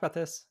we talked about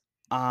this?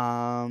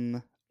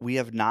 We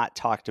have not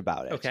talked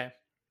about it. Okay.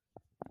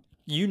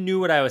 You knew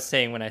what I was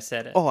saying when I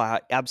said it. Oh,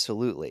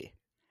 absolutely.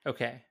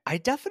 Okay. I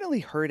definitely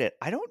heard it.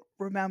 I don't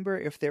remember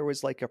if there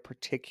was like a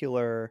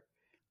particular.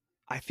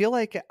 I feel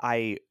like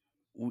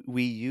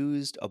we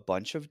used a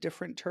bunch of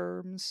different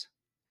terms,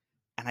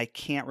 and I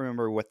can't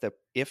remember what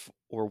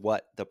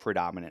the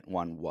predominant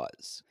one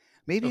was.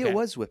 Maybe it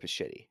was whip a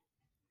shitty.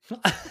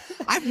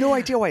 I have no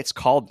idea why it's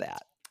called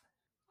that.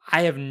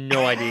 I have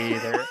no idea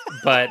either,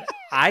 but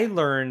I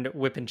learned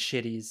whipping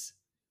shitties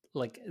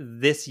like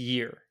this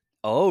year.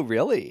 Oh,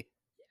 really?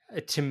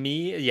 To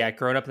me, yeah,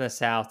 growing up in the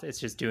South, it's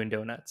just doing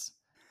donuts.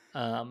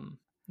 I'd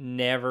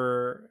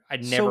never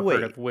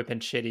heard of whipping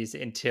shitties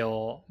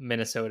until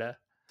Minnesota.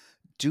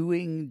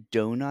 Doing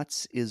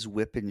donuts is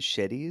whipping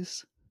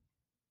shitties?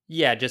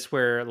 Yeah, just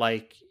where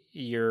like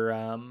you're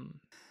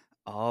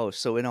Oh,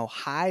 so in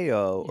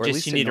Ohio, or at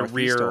least in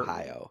Northeast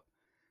Ohio.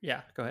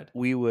 Yeah, go ahead.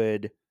 We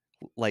would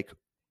like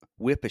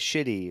whip a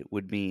shitty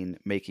would mean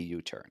make a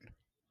U-turn.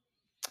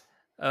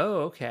 Oh,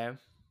 okay.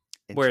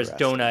 Whereas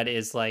donut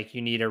is like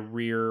you need a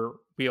rear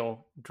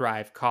wheel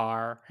drive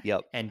car.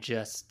 Yep. And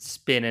just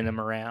spinning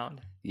them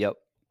around. Yep.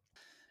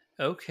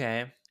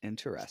 Okay.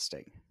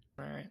 Interesting.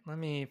 All right. Let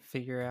me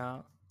figure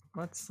out.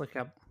 Let's look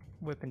up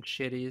whipping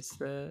shitties.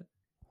 The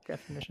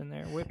definition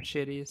there. Whip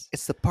shitties.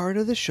 It's the part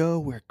of the show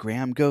where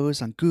Graham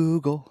goes on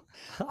Google,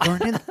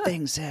 learning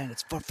things, and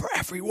it's fun for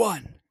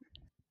everyone.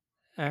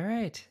 All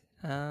right.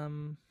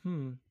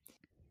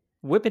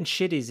 Whipping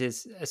shitties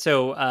is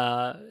so.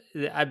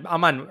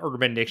 I'm on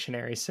Urban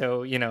Dictionary,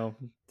 so you know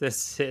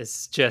this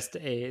is just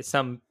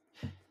some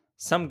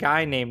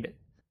guy named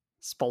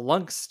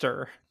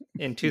Spelunkster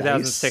in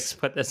 2006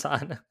 put this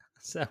on.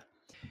 So,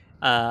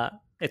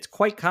 it's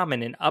quite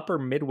common in upper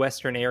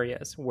Midwestern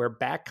areas where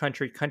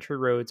backcountry country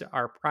roads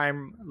are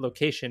prime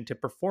location to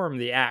perform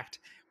the act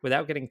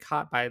without getting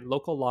caught by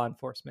local law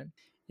enforcement.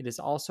 It is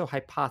also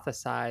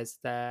hypothesized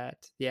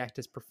that the act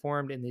is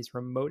performed in these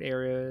remote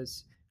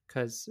areas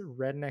because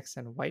rednecks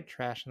and white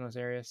trash in those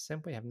areas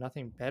simply have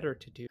nothing better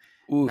to do,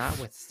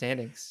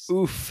 notwithstanding.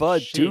 Oofa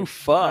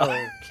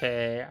doofa.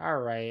 Okay, all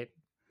right.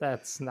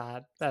 That's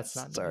not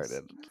started.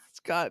 Nice. It's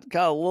got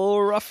a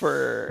little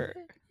rougher.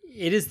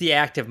 It is the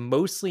act of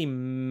mostly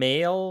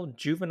male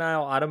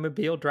juvenile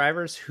automobile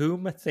drivers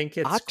whom think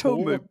it's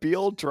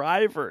automobile cool.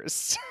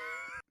 Drivers.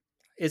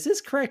 Is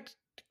this correct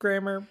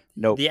grammar?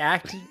 Nope.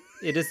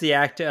 It is the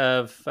act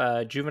of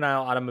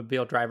juvenile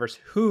automobile drivers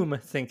whom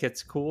think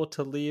it's cool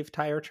to leave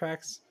tire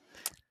tracks.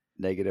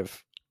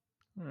 Negative.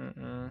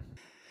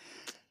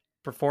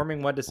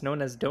 performing what is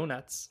known as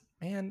donuts.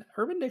 Man,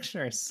 Urban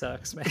Dictionary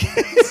sucks, man.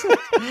 It's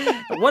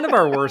like one of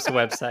our worst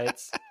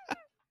websites.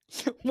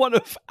 One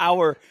of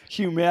our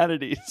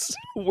humanity's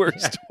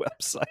worst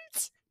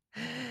websites.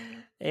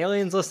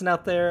 Aliens listen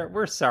out there.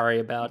 We're sorry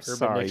about Urban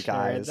Sorry,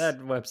 Dictionary. guys. That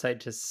website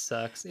just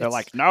sucks. They're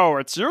like, no,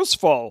 it's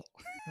useful.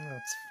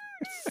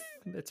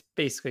 It's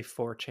basically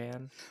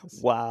 4chan.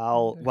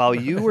 While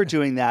you were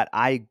doing that,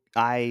 I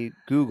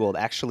Googled,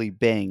 actually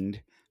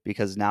binged,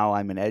 because now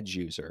I'm an Edge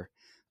user.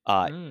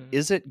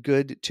 Is it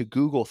good to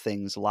Google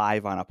things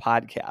live on a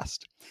podcast?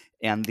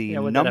 And the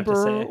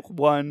number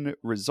one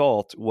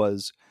result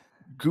was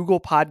Google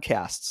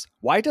Podcasts.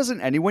 Why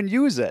doesn't anyone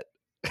use it?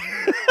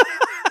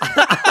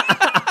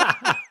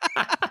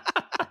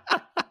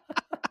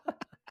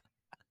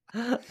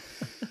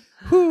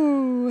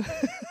 Whew.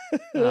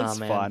 That's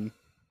fun.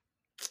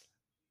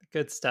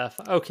 Good stuff.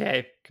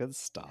 Okay. Good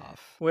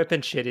stuff.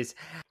 Whipping shitties.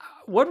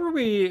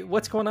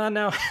 What's going on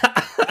now?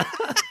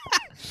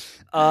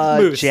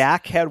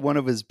 Jack had one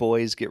of his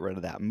boys get rid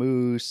of that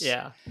moose.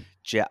 Yeah.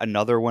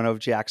 Another one of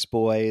Jack's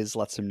boys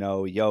lets him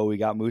know, yo, we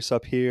got moose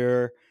up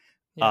here.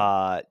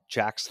 Yeah.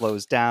 Jack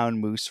slows down.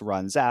 Moose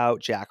runs out.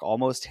 Jack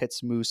almost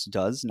hits Moose,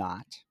 does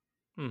not.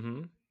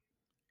 Mm-hmm.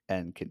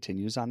 And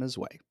continues on his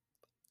way.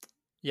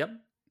 Yep.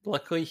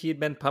 Luckily, he'd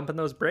been pumping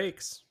those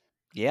brakes.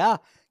 Yeah.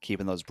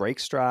 Keeping those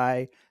brakes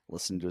dry.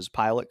 Listening to his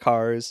pilot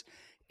cars.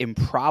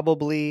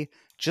 Improbably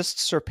just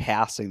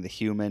surpassing the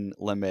human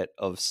limit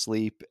of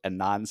sleep and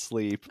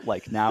non-sleep,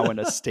 like now in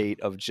a state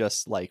of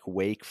just like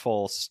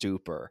wakeful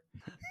stupor.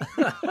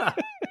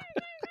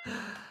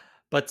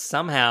 But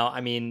somehow, I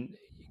mean,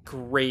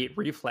 great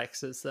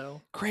reflexes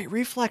though. Great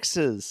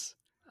reflexes.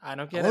 I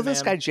don't get it. I love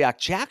this guy Jack.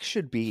 Jack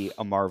should be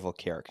a Marvel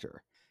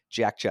character.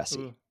 Jack Jesse.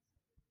 Ooh.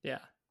 Yeah.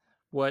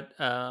 What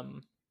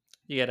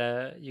you get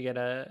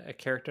a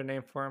character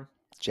name for him?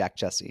 Jack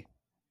Jesse.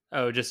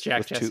 Oh, just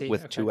Jack Jesse.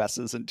 With two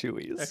S's and two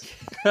E's.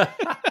 Okay.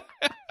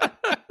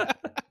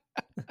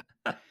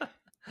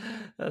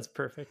 That's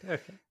perfect.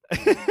 Okay.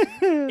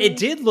 It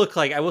did look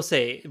like, I will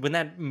say, when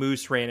that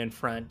moose ran in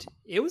front,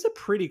 it was a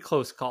pretty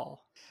close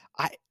call.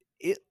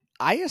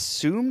 I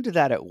assumed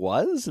that it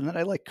was, and then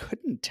I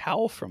couldn't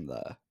tell from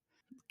the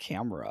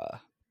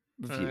camera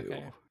view.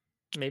 Okay.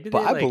 Maybe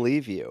but I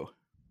believe you.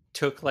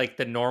 Took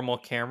the normal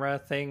camera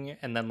thing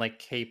and then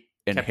kept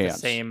Enhance. The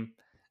same.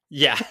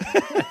 Yeah.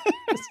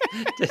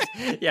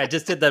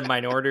 just did the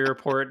Minority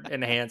Report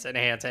enhance.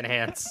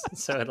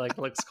 So it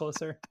looks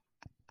closer.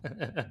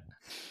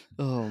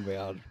 Oh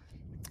man.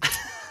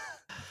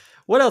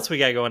 What else we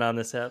got going on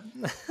this ep?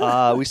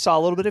 We saw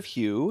a little bit of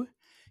Hugh.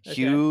 Okay.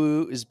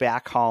 Hugh is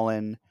back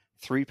hauling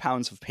 3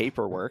 pounds of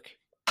paperwork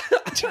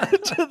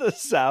to the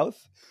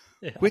south,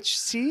 which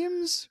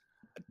seems,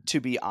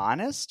 to be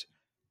honest,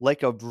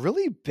 like a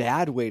really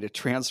bad way to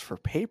transfer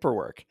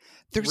paperwork.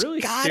 There's really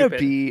gotta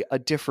be a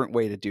different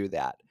way to do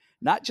that.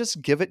 Not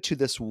just give it to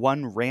this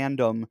one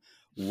random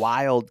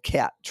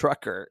wildcat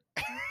trucker.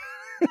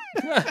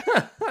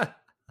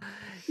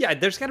 Yeah,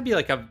 there's got to be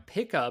a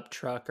pickup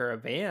truck or a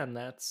van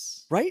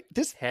that's right.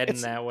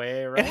 Heading that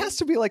way, right? It has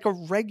to be a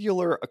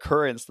regular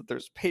occurrence that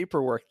there's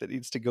paperwork that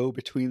needs to go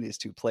between these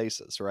two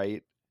places,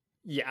 right?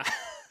 Yeah.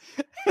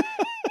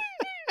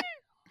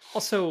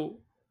 Also,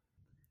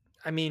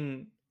 I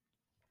mean,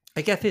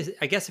 I guess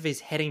if he's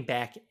heading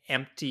back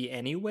empty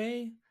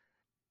anyway,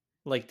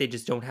 they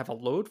just don't have a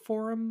load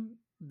for him,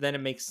 then it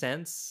makes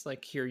sense.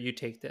 Here, you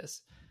take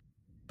this.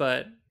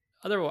 But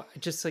otherwise,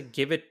 just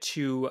give it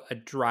to a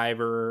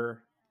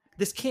driver.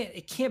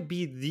 It can't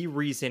be the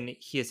reason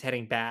he is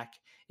heading back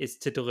is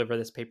to deliver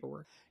this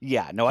paperwork.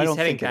 Yeah, no, I don't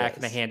think he's heading back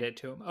and I hand it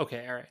to him.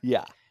 Okay, all right.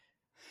 Yeah.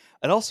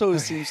 It also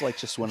seems like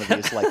just one of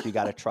these you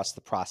got to trust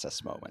the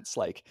process moments.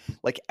 Like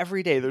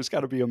every day there's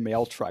got to be a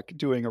mail truck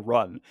doing a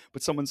run,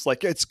 but someone's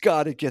like, it's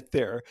got to get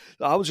there.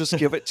 I'll just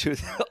give it to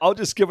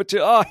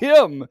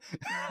him.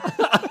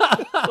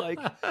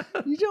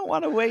 You don't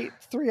want to wait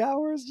 3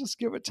 hours. Just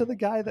give it to the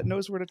guy that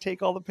knows where to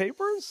take all the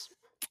papers.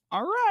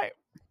 All right.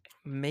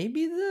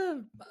 Maybe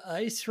the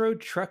ice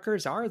road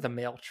truckers are the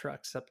mail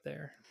trucks up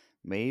there.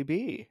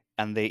 Maybe.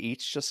 And they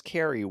each just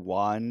carry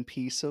one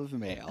piece of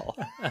mail.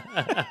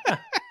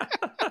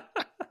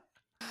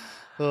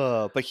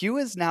 But Hugh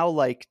is now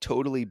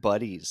totally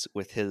buddies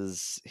with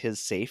his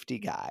safety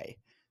guy.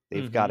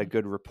 They've got a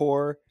good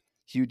rapport.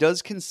 Hugh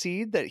does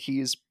concede that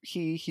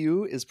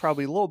Hugh is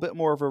probably a little bit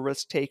more of a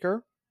risk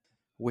taker,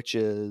 which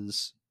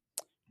is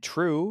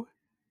true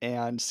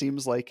and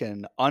seems like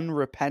an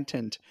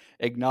unrepentant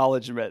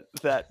acknowledgement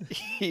that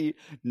he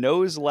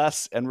knows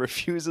less and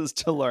refuses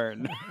to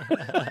learn.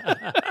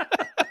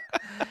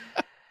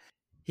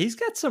 He's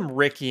got some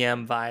Ricky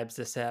M vibes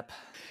this ep.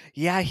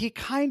 Yeah, he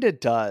kind of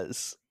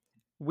does.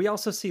 We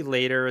also see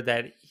later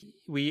that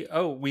we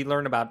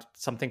learn about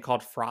something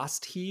called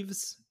frost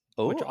heaves,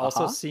 which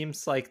also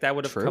seems like that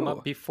would have come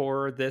up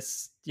before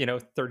this,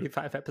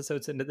 35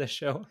 episodes into this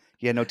show.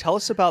 Yeah, no, tell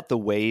us about the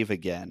wave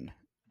again.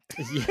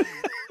 Yeah.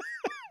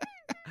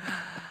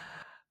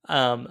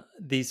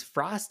 These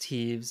frost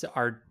heaves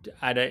are,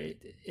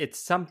 it's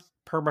some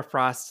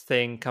permafrost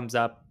thing comes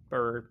up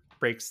or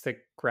breaks the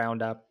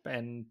ground up,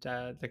 and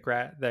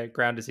the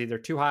ground is either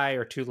too high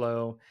or too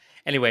low.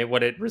 Anyway,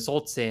 what it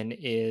results in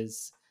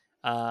is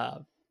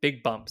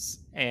big bumps,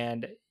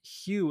 and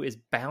Hugh is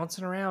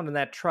bouncing around in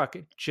that truck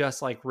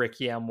just like Rick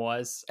Yam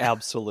was.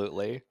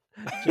 Absolutely.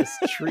 Just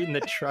treating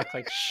the truck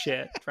like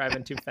shit,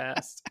 driving too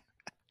fast.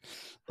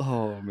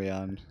 Oh,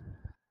 man.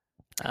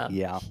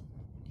 Yeah.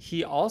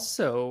 He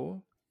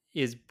also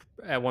is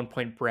at one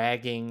point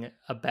bragging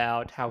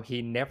about how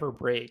he never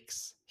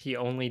brakes. He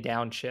only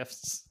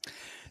downshifts.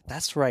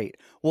 That's right.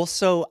 Well,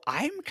 so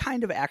I'm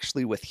kind of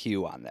actually with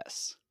Hugh on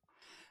this.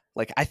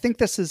 Like, I think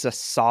this is a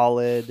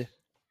solid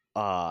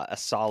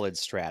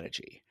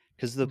strategy.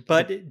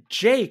 But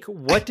Jake,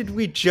 what did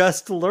we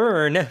just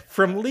learn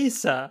from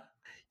Lisa?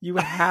 You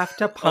have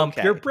to pump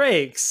your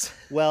brakes.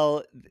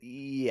 Well,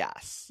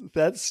 yes,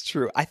 that's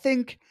true.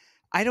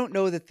 I don't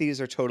know that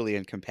these are totally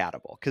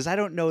incompatible, because I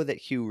don't know that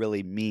Hugh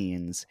really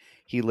means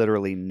he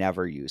literally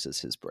never uses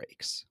his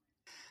brakes.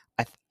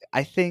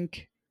 I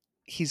think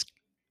he's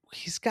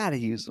got to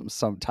use them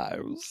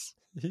sometimes.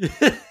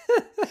 But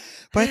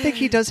I think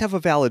he does have a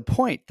valid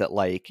point that,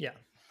 like,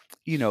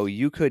 you know,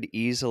 you could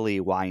easily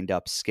wind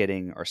up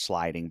skidding or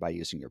sliding by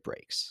using your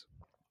brakes.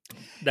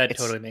 That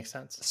totally makes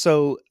sense.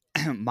 So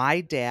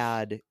my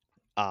dad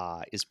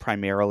is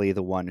primarily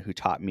the one who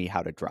taught me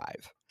how to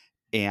drive.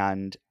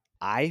 And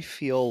I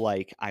feel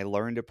like I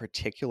learned a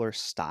particular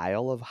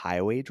style of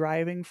highway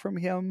driving from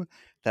him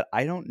that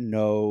I don't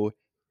know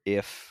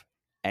if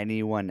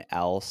anyone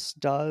else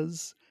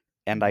does.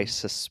 And I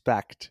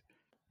suspect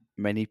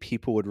many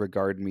people would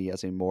regard me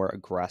as a more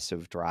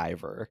aggressive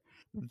driver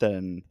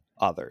than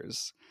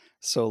others.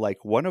 So,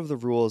 like, one of the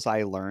rules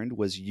I learned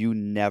was you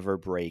never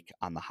brake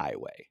on the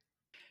highway.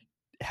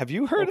 Have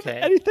you heard of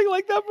anything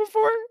like that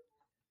before?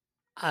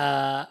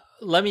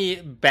 Let me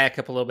back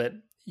up a little bit.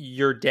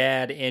 Your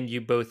dad and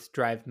you both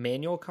drive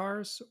manual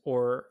cars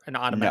or an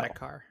automatic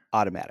car?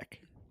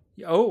 Automatic.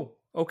 Oh,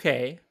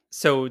 okay.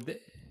 So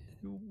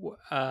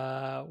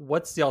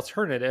what's the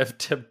alternative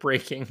to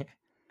braking?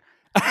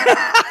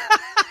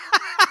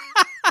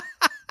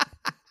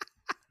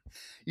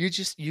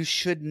 You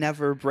should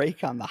never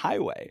brake on the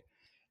highway.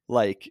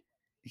 Like,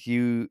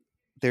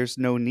 there's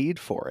no need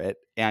for it.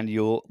 And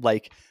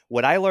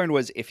what I learned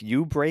was if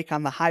you brake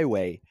on the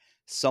highway,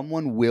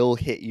 someone will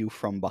hit you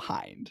from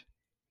behind.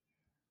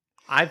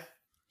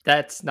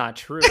 That's not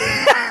true.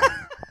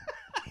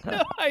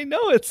 No, I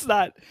know it's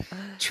not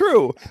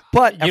true,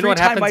 but every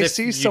time I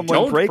see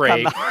someone brake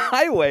on the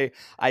highway,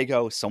 I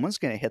go, someone's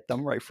going to hit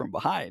them right from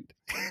behind.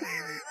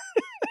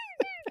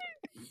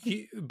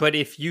 But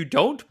if you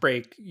don't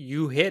brake,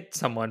 you hit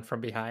someone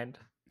from behind.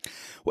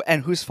 Well,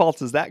 and whose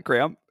fault is that,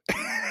 Graham?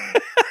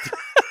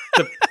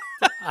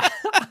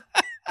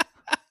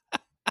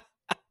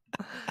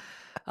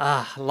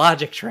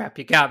 Logic trap.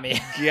 You got me.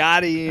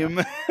 Got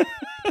him.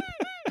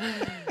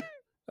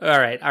 All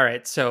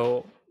right.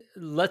 So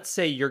let's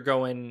say you're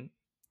going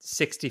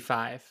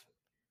 65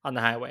 on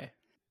the highway.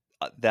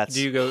 That's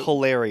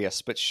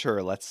hilarious, but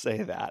sure, let's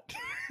say that.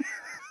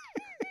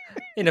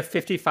 In a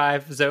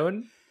 55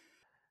 zone,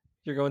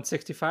 you're going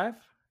 65?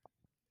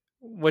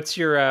 What's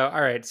your...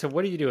 all right, so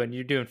what are you doing?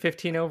 You're doing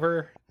 15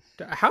 over...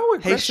 How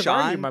aggressive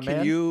are you, my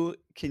man?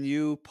 Can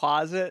you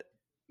pause it?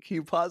 Can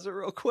you pause it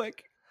real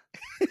quick?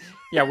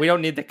 Yeah, we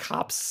don't need the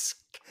cops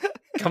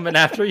coming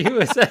after you.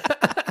 Is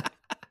that...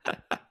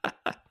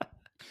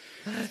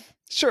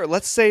 Sure,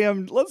 let's say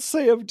I'm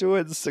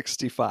doing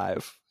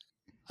 65.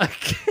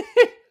 Okay.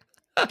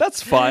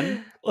 That's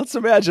fun. Let's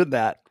imagine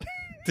that.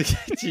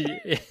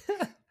 The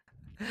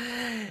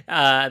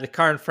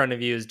car in front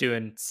of you is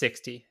doing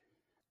 60.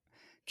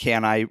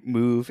 Can I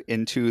move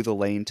into the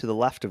lane to the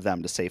left of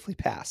them to safely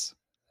pass?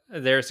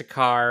 There's a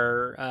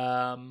car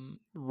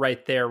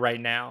right there, right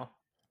now.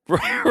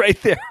 Right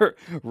there,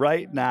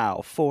 right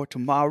now. For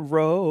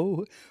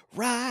tomorrow,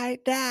 right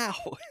now.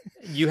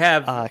 You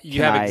have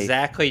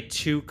exactly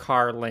 2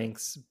 car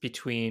lengths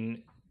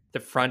between the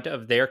front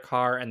of their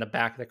car and the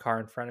back of the car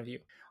in front of you.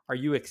 Are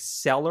you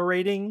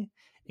accelerating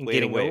and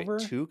getting over?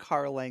 2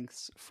 car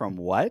lengths from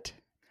what?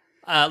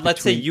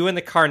 Let's say you and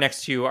the car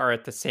next to you are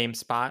at the same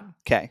spot.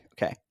 Okay.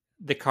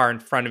 The car in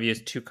front of you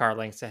is 2 car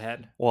lengths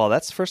ahead. Well,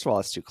 that's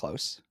too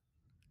close.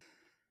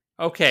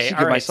 Okay,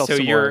 all right. So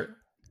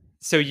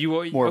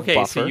you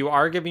buffer.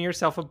 are giving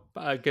yourself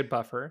a good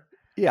buffer.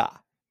 Yeah.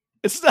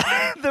 It's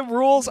not, the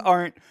rules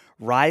aren't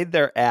ride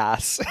their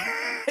ass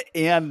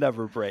and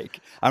never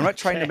brake. I'm not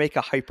trying to make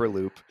a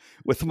hyperloop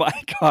with my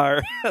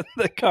car and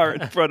the car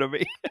in front of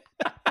me.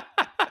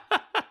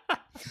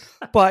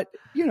 But,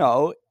 you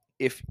know,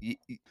 if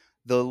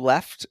the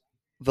left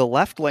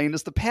lane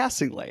is the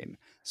passing lane.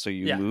 So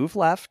you move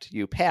left,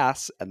 you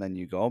pass, and then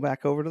you go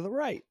back over to the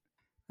right.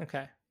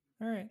 Okay.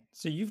 All right.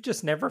 So you've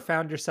just never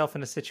found yourself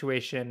in a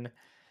situation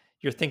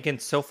you're thinking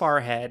so far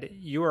ahead.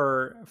 You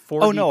are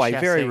 4D Oh, no, chessing. I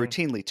very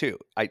routinely too.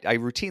 I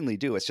routinely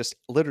do. It's just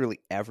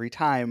literally every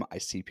time I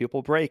see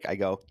people brake, I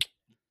go,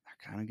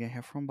 they're kind of going to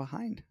hit from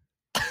behind.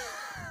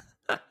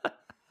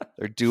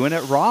 They're doing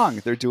it wrong.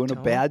 They're doing a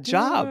bad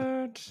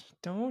job.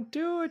 Don't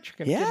do it. You're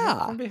gonna get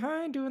hit from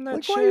behind doing that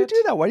like, shit. why do you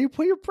do that? Why do you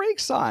put your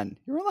brakes on?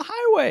 You're on the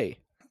highway.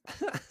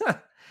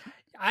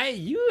 I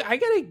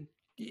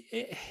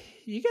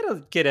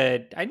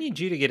need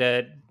you to get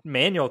a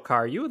manual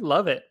car. You would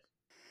love it.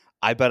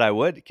 I bet I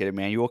would get a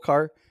manual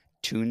car,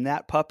 tune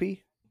that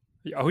puppy.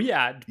 Oh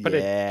yeah,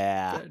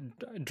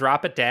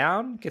 drop it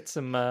down, get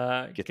some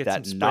get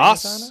that some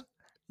NOS. On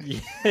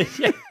it.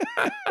 Yeah.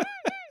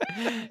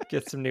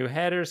 Get some new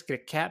headers,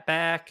 get a cat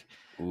back,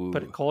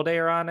 put a cold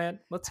air on it.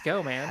 Let's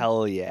go, man.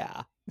 Hell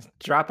yeah.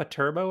 Drop a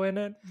turbo in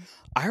it.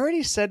 I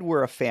already said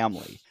we're a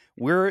family.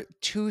 We're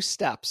 2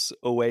 steps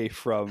away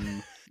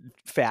from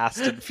Fast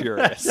and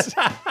Furious.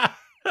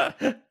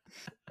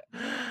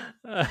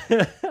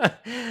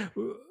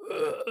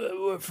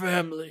 We're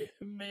family.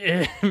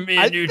 Me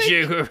and you,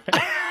 Jigger.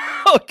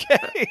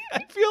 Okay.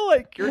 I feel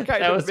like you're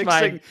kind of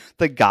mixing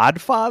The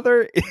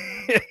Godfather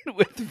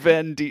with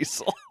Vin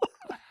Diesel.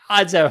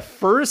 As a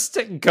first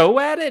go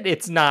at it,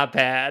 it's not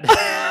bad.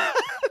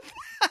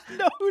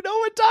 No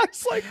one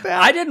talks like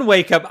that. I didn't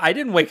wake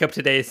up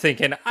today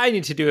thinking I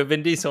need to do a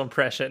Vin Diesel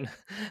impression,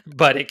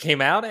 but it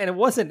came out and it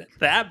wasn't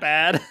that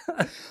bad.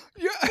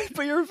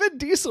 But your Vin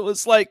Diesel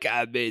was like,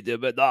 I made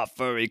him an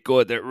offer he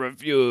couldn't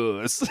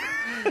refuse.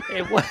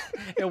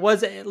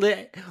 Was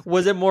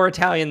it more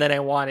Italian than I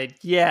wanted?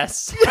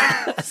 Yes.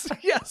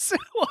 Yes, it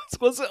was.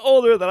 Was it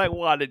older than I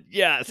wanted?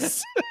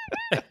 Yes.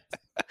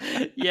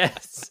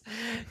 Yes.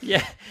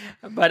 Yeah.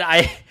 But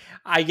I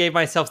gave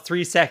myself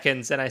 3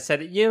 seconds and I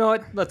said, you know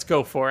what? Let's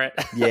go for it.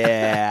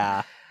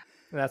 Yeah.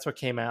 And that's what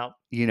came out.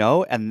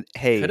 And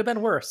hey, could have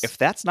been worse. If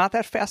that's not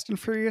that Fast and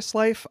Furious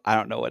life, I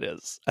don't know what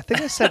is. I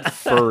think I said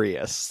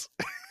Furious.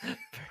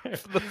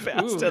 The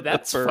Fast and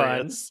that's the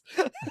Furious.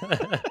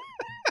 Fun.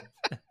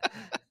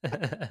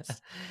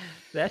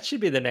 That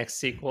should be the next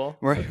sequel.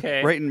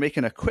 Okay. Right, and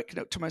making a quick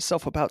note to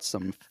myself about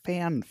some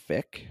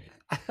fanfic.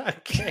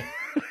 Okay.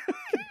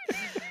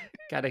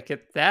 Got to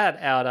get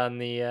that out on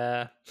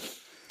the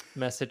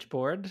message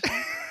board.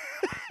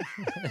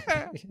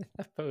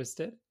 Post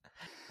it.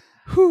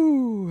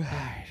 Whew.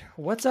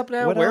 What's up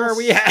now? Where are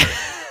we at?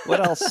 What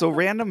else? So,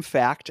 random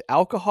fact: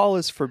 alcohol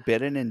is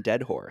forbidden in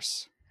Dead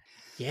Horse.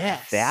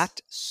 Yes.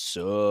 That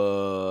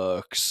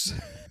sucks.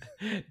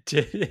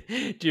 Do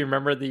you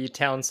remember the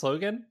town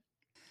slogan?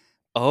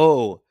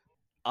 Oh,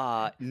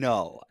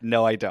 no,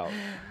 I don't.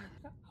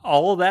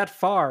 All that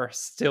far,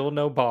 still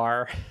no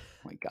bar. Oh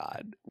my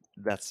God,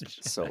 that's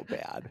so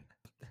bad.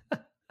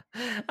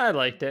 I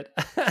liked it.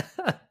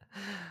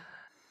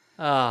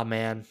 Oh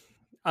man.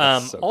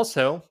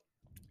 Also,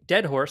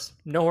 Dead Horse,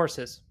 no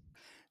horses.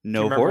 No horses. Do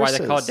you remember why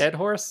they call it Dead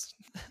Horse?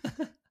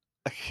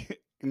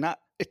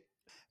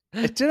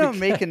 It didn't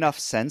make enough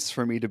sense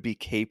for me to be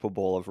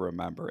capable of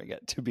remembering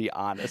it, to be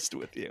honest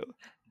with you.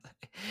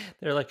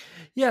 They're like,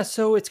 yeah,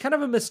 so it's kind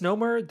of a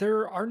misnomer.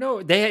 There are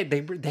no.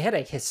 They had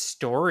a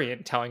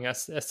historian telling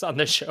us this on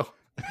the show.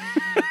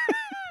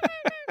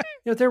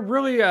 There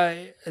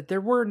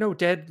were no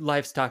dead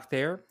livestock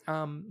there.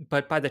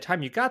 But by the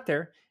time you got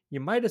there, you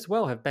might as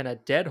well have been a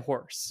dead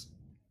horse.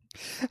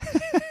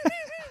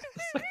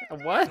 It's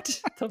like, what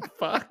the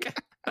fuck?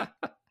 That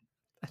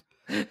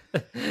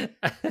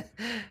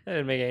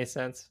didn't make any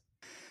sense.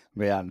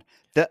 Man,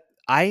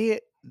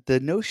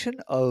 the notion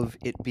of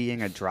it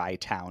being a dry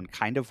town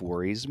kind of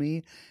worries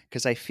me,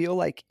 because I feel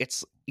like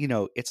it's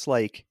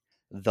like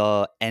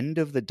the end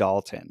of the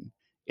Dalton.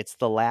 It's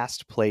the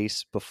last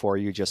place before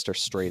you just are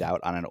straight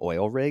out on an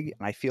oil rig.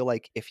 And I feel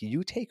like if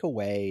you take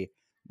away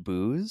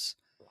booze,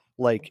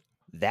 like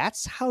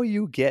that's how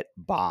you get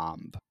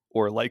bomb,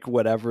 or like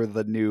whatever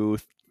the new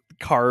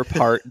car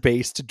part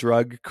based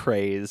drug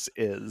craze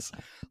is.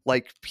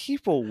 Like,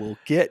 people will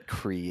get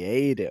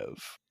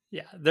creative.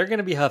 Yeah, they're going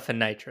to be huffing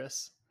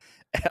nitrous.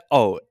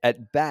 Oh,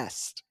 at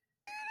best.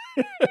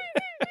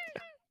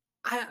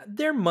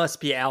 There must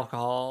be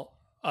alcohol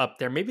up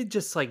there. Maybe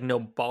just like no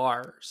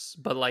bars,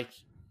 but like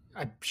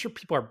I'm sure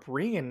people are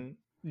bringing.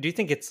 Do you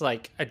think it's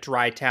like a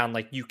dry town,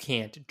 like you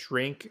can't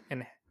drink,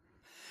 and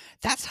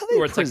that's how they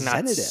presented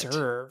like not it.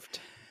 Served.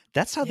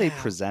 That's how they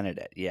presented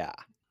it. Yeah.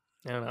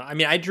 I don't know. I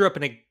mean, I grew up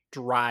in a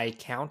dry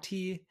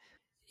county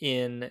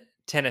in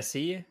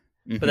Tennessee,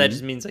 but that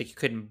just means like you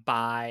couldn't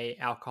buy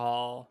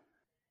alcohol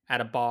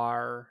at a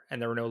bar,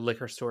 and there were no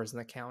liquor stores in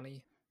the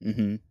county.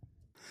 Mm-hmm.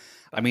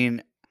 I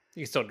mean,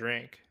 you can still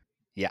drink.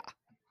 Yeah.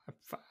 I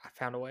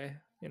found a way.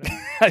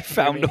 I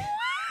found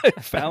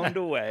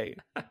a way.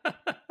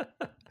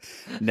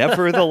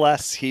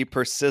 Nevertheless, he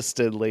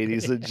persisted,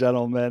 ladies and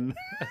gentlemen.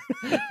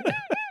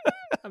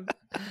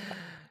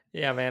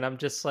 Yeah, man. I'm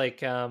just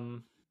like,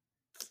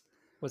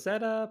 was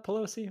that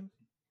Pelosi?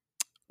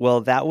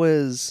 Well, that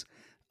was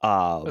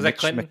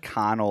Mitch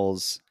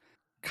McConnell's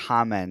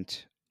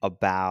comment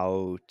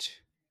about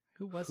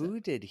who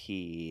did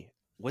he?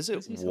 Was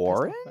it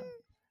Warren?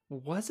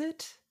 Was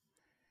it?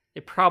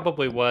 It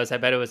probably was. I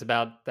bet it was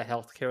about the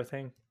healthcare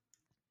thing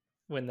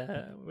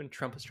when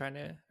Trump was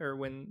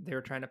when they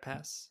were trying to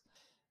pass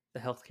the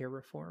healthcare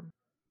reform.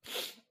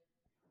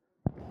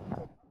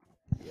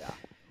 Yeah.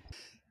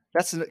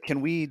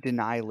 Can we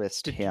deny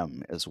list Did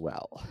him as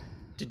well?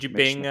 did you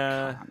Mitch bing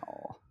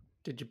McConnell.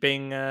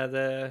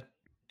 the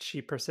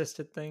she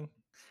persisted thing?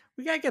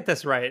 We gotta get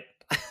this right.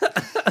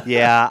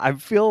 Yeah, I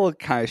feel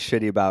kind of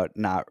shitty about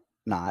not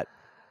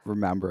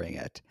remembering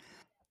it.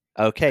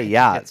 Okay, I think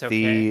yeah, it's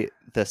okay.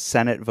 the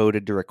Senate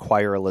voted to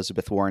require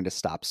Elizabeth Warren to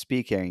stop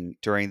speaking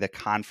during the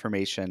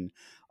confirmation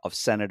of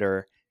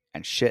Senator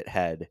and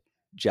shithead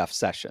Jeff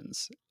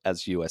Sessions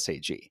as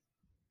USAG.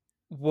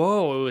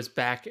 Whoa, it was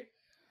back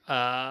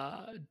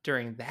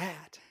during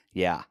that.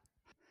 Yeah.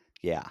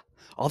 Yeah.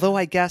 Although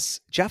I guess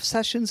Jeff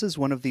Sessions is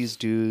one of these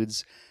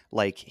dudes,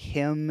 like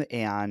him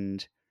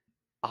and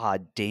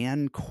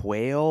Dan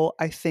Quayle,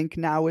 I think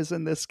now is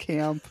in this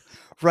camp,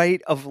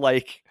 right? Of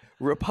like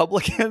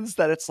Republicans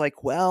that it's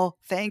like, well,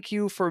 thank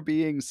you for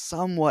being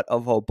somewhat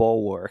of a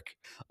bulwark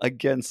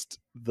against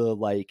the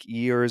like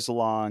years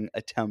long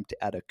attempt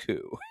at a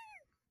coup.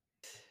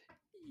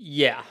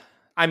 Yeah.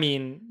 I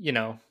mean,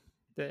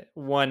 the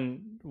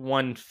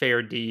one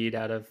fair deed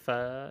out of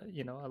a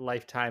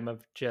lifetime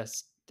of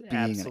just Being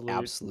an absolute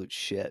absolute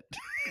shit.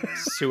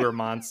 sewer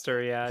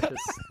monster. Yeah,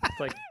 just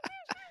like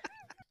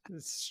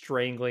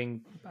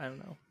strangling, I don't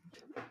know,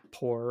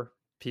 poor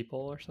people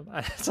or something.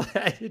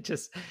 It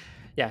just,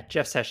 yeah,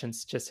 Jeff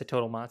Sessions just a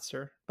total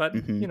monster. But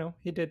Mm-hmm.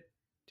 he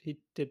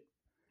did,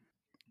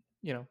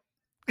 you know,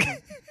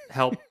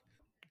 help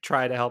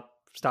try to help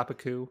stop a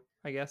coup,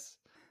 I guess.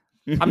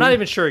 I'm not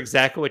even sure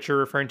exactly what you're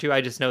referring to.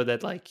 I just know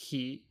that like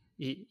he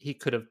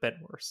could have been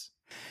worse.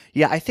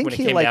 Yeah, I think when it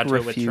he came like down to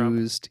it with Trump.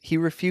 refused. He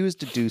refused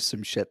to do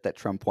some shit that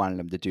Trump wanted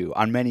him to do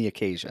on many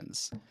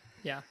occasions.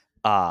 Yeah.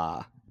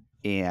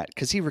 And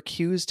because he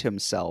recused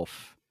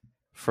himself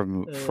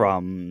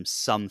from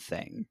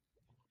something,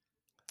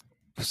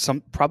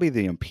 probably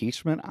the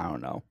impeachment. I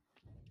don't know.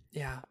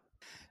 Yeah.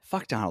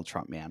 Fuck Donald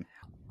Trump, man.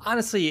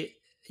 Honestly,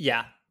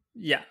 yeah.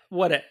 Yeah.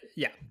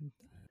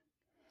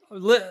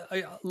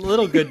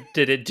 Little good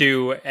did it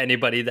do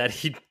anybody that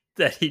he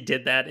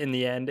did that in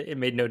the end. It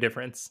made no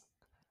difference.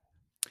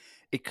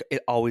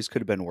 It always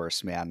could have been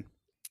worse, man.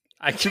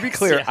 To be guess,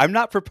 clear, yeah. I'm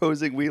not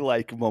proposing we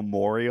like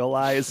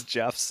memorialize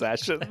Jeff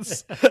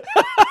Sessions.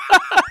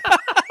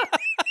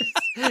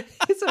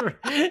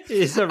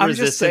 He's a I'm just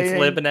resistance saying-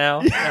 lib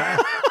now.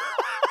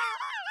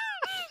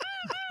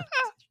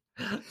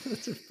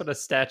 Let's just put a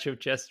statue of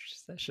Jeff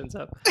Sessions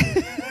up.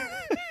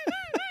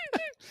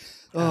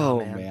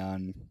 Oh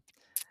man.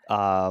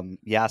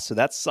 Yeah, so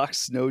that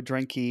sucks. No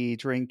drinky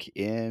drink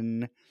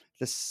in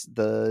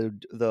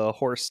the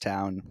horse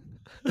town.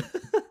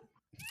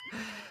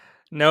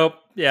 Nope.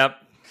 Yep.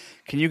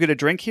 Can you get a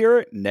drink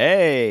here?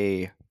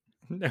 Nay.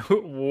 No.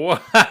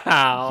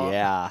 Wow.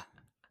 Yeah.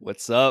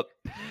 What's up?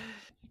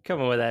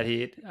 Coming with that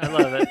heat. I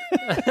love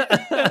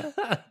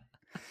it.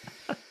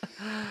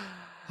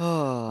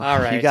 Oh, all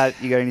right. You got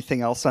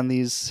anything else on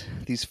these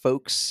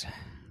folks?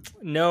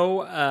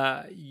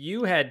 No,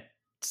 you had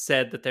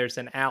said that there's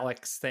an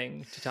Alex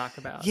thing to talk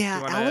about.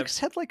 Yeah, Alex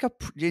had like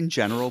in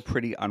general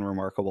pretty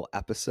unremarkable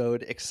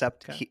episode,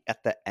 except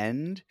at the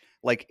end,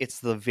 like it's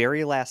the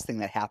very last thing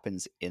that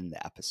happens in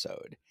the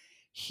episode.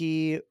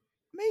 He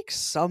makes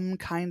some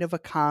kind of a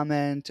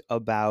comment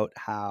about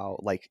how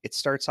like it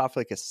starts off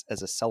like as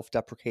a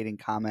self-deprecating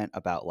comment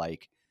about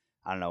like,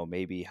 I don't know,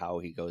 maybe how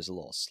he goes a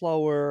little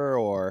slower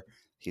or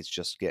he's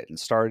just getting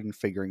started and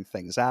figuring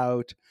things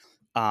out.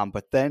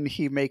 But then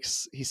he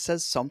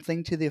says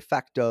something to the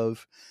effect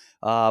of,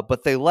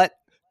 but they let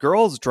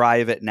girls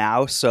drive it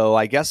now, so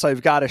I guess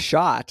I've got a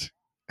shot.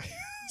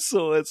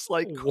 So it's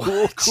like,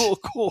 cool.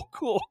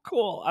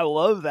 I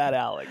love that,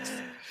 Alex.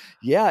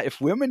 Yeah,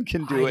 if women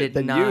can do it,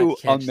 then you,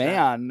 a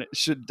man,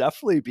 should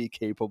definitely be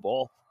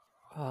capable.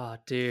 Oh,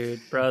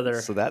 dude,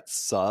 brother. So that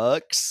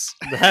sucks.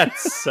 That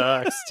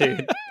sucks,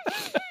 dude.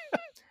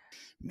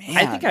 Man.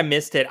 I think I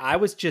missed it. I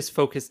was just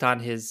focused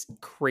on his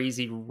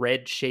crazy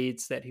red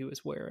shades that he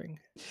was wearing.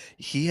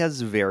 He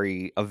has a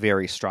very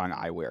strong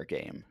eyewear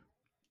game.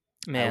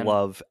 Man.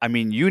 I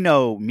mean, you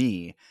know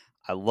me.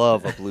 I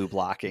love a blue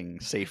blocking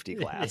safety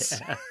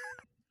glass.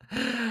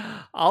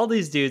 Yeah. All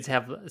these dudes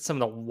have some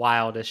of the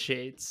wildest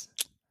shades.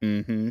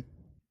 Mm-hmm.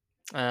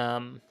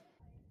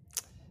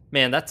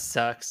 Man, that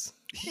sucks.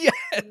 Yeah,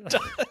 it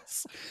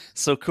does.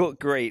 So cool.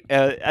 Great.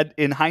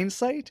 In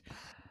hindsight,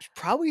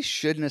 probably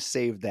shouldn't have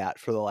saved that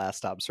for the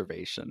last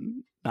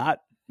observation. Not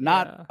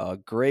a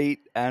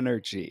great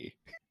energy.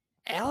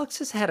 Alex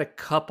has had a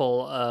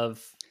couple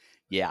of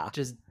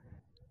just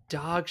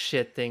dog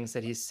shit things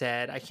that he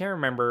said. I can't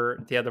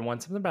remember the other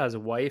one. Something about his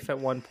wife at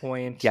one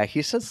point. Yeah,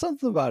 he said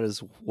something about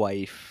his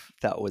wife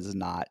that was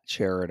not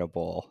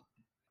charitable.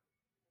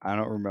 I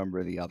don't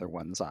remember the other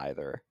ones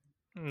either.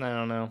 I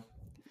don't know.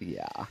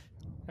 Yeah.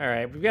 All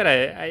right, we've got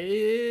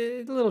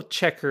a little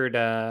checkered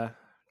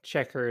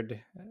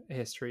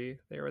history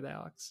there with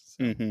Alex.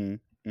 So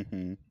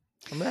I'm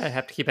gonna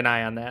have to keep an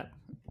eye on that.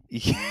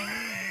 Yeah.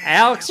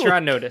 Alex, you're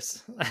on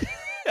notice.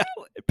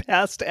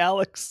 Past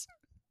Alex.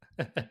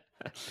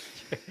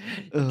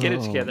 Get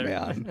it together,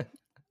 man.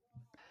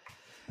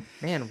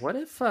 Man, what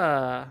if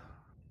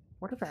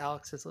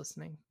Alex is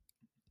listening?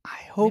 I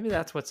hope. Maybe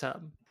that's what's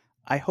up.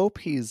 I hope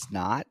he's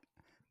not.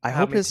 I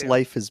hope his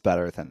life is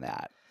better than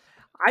that.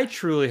 I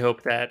truly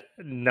hope that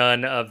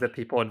none of the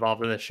people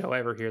involved in this show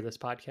ever hear this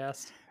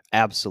podcast.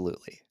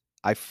 Absolutely.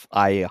 I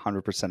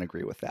 100%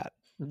 agree with that.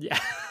 Yeah.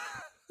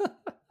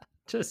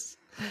 Just,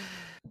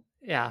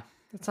 yeah,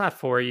 it's not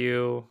for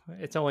you.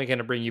 It's only going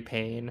to bring you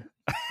pain.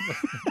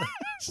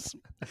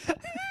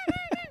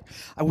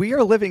 We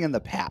are living in the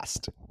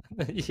past.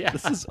 Yeah.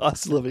 This is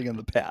us living in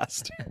the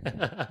past.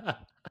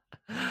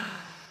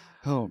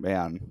 Oh,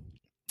 man.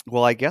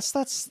 Well, I guess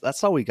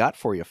that's all we got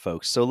for you,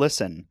 folks. So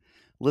listen,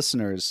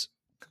 listeners,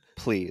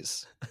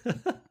 please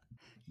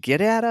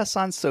get at us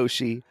on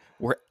Sochi.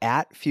 We're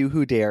at Few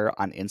Who Dare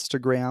on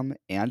Instagram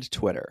and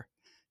Twitter.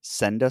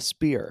 Send us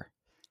beer.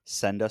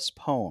 Send us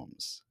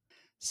poems.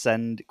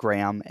 Send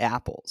Graham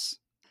apples.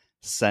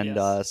 Send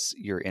us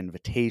your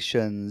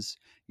invitations,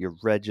 your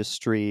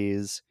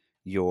registries,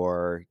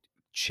 your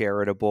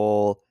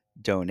charitable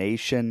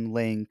donation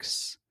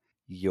links,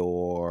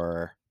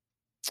 your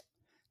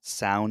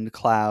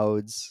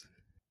SoundClouds.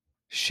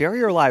 Share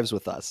your lives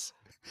with us.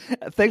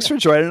 Thanks for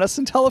joining us,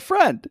 and tell a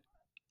friend.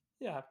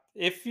 Yeah.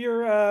 If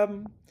you're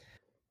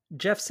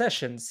Jeff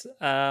Sessions,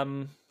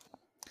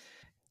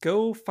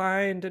 go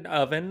find an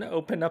oven,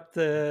 open up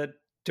the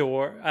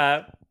door.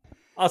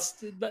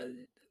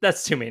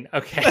 That's too mean.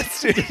 Okay.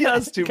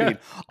 That's too mean.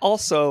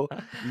 Also,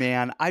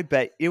 man, I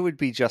bet it would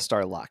be just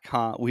our luck,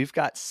 huh? We've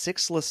got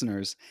 6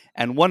 listeners,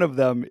 and one of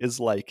them is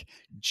like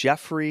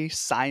Jeffrey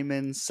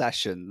Simon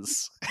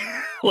Sessions,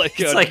 like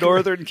a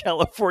Northern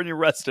California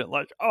resident,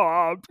 like,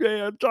 oh,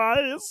 man,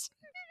 guys.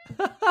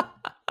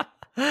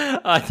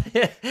 I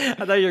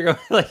thought you were going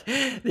like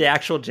the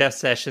actual Jeff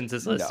Sessions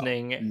is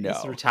listening. No.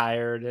 He's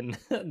retired, and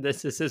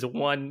this is his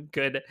one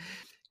good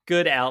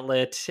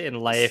outlet in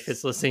life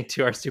is listening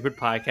to our stupid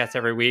podcast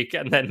every week.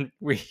 And then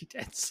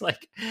it's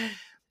like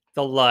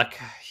the luck.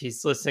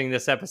 He's listening to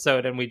this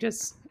episode, and we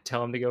just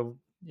tell him to go,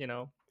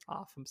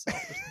 off himself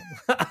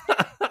or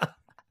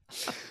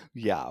something.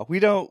 Yeah, we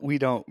don't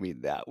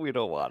mean that. We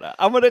don't want to.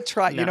 I'm gonna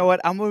try. No. You know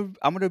what? I'm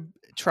gonna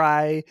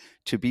try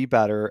to be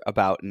better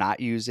about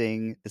not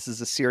using. This is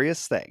a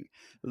serious thing.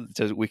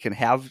 So we can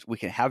have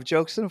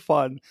jokes and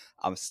fun.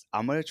 I'm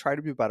gonna try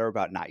to be better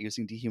about not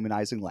using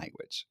dehumanizing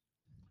language.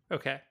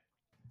 Okay.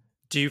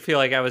 Do you feel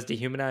like I was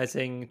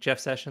dehumanizing Jeff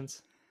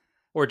Sessions,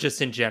 or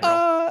just in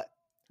general?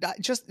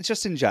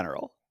 Just in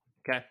general.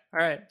 Okay. All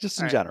right. Just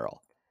in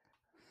general.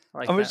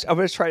 I'm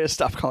gonna try to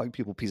stop calling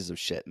people pieces of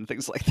shit and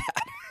things like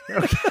that.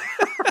 Okay.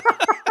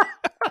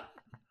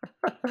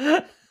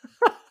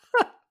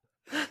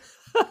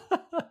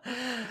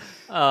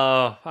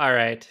 Oh, all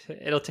right.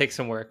 It'll take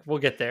some work. We'll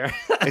get there.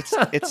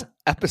 It's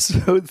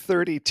episode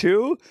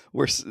 32.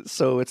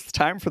 So it's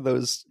time for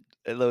those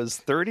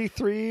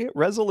 33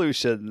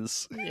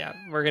 resolutions. Yeah,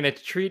 we're gonna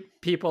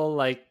treat people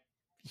like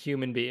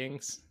human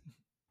beings.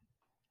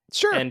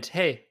 Sure. And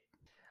hey,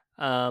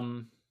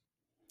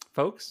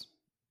 folks,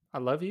 I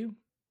love you,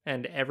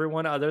 and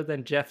everyone other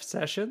than Jeff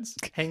Sessions,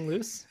 hang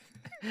loose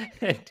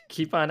and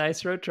keep on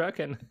ice road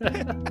trucking.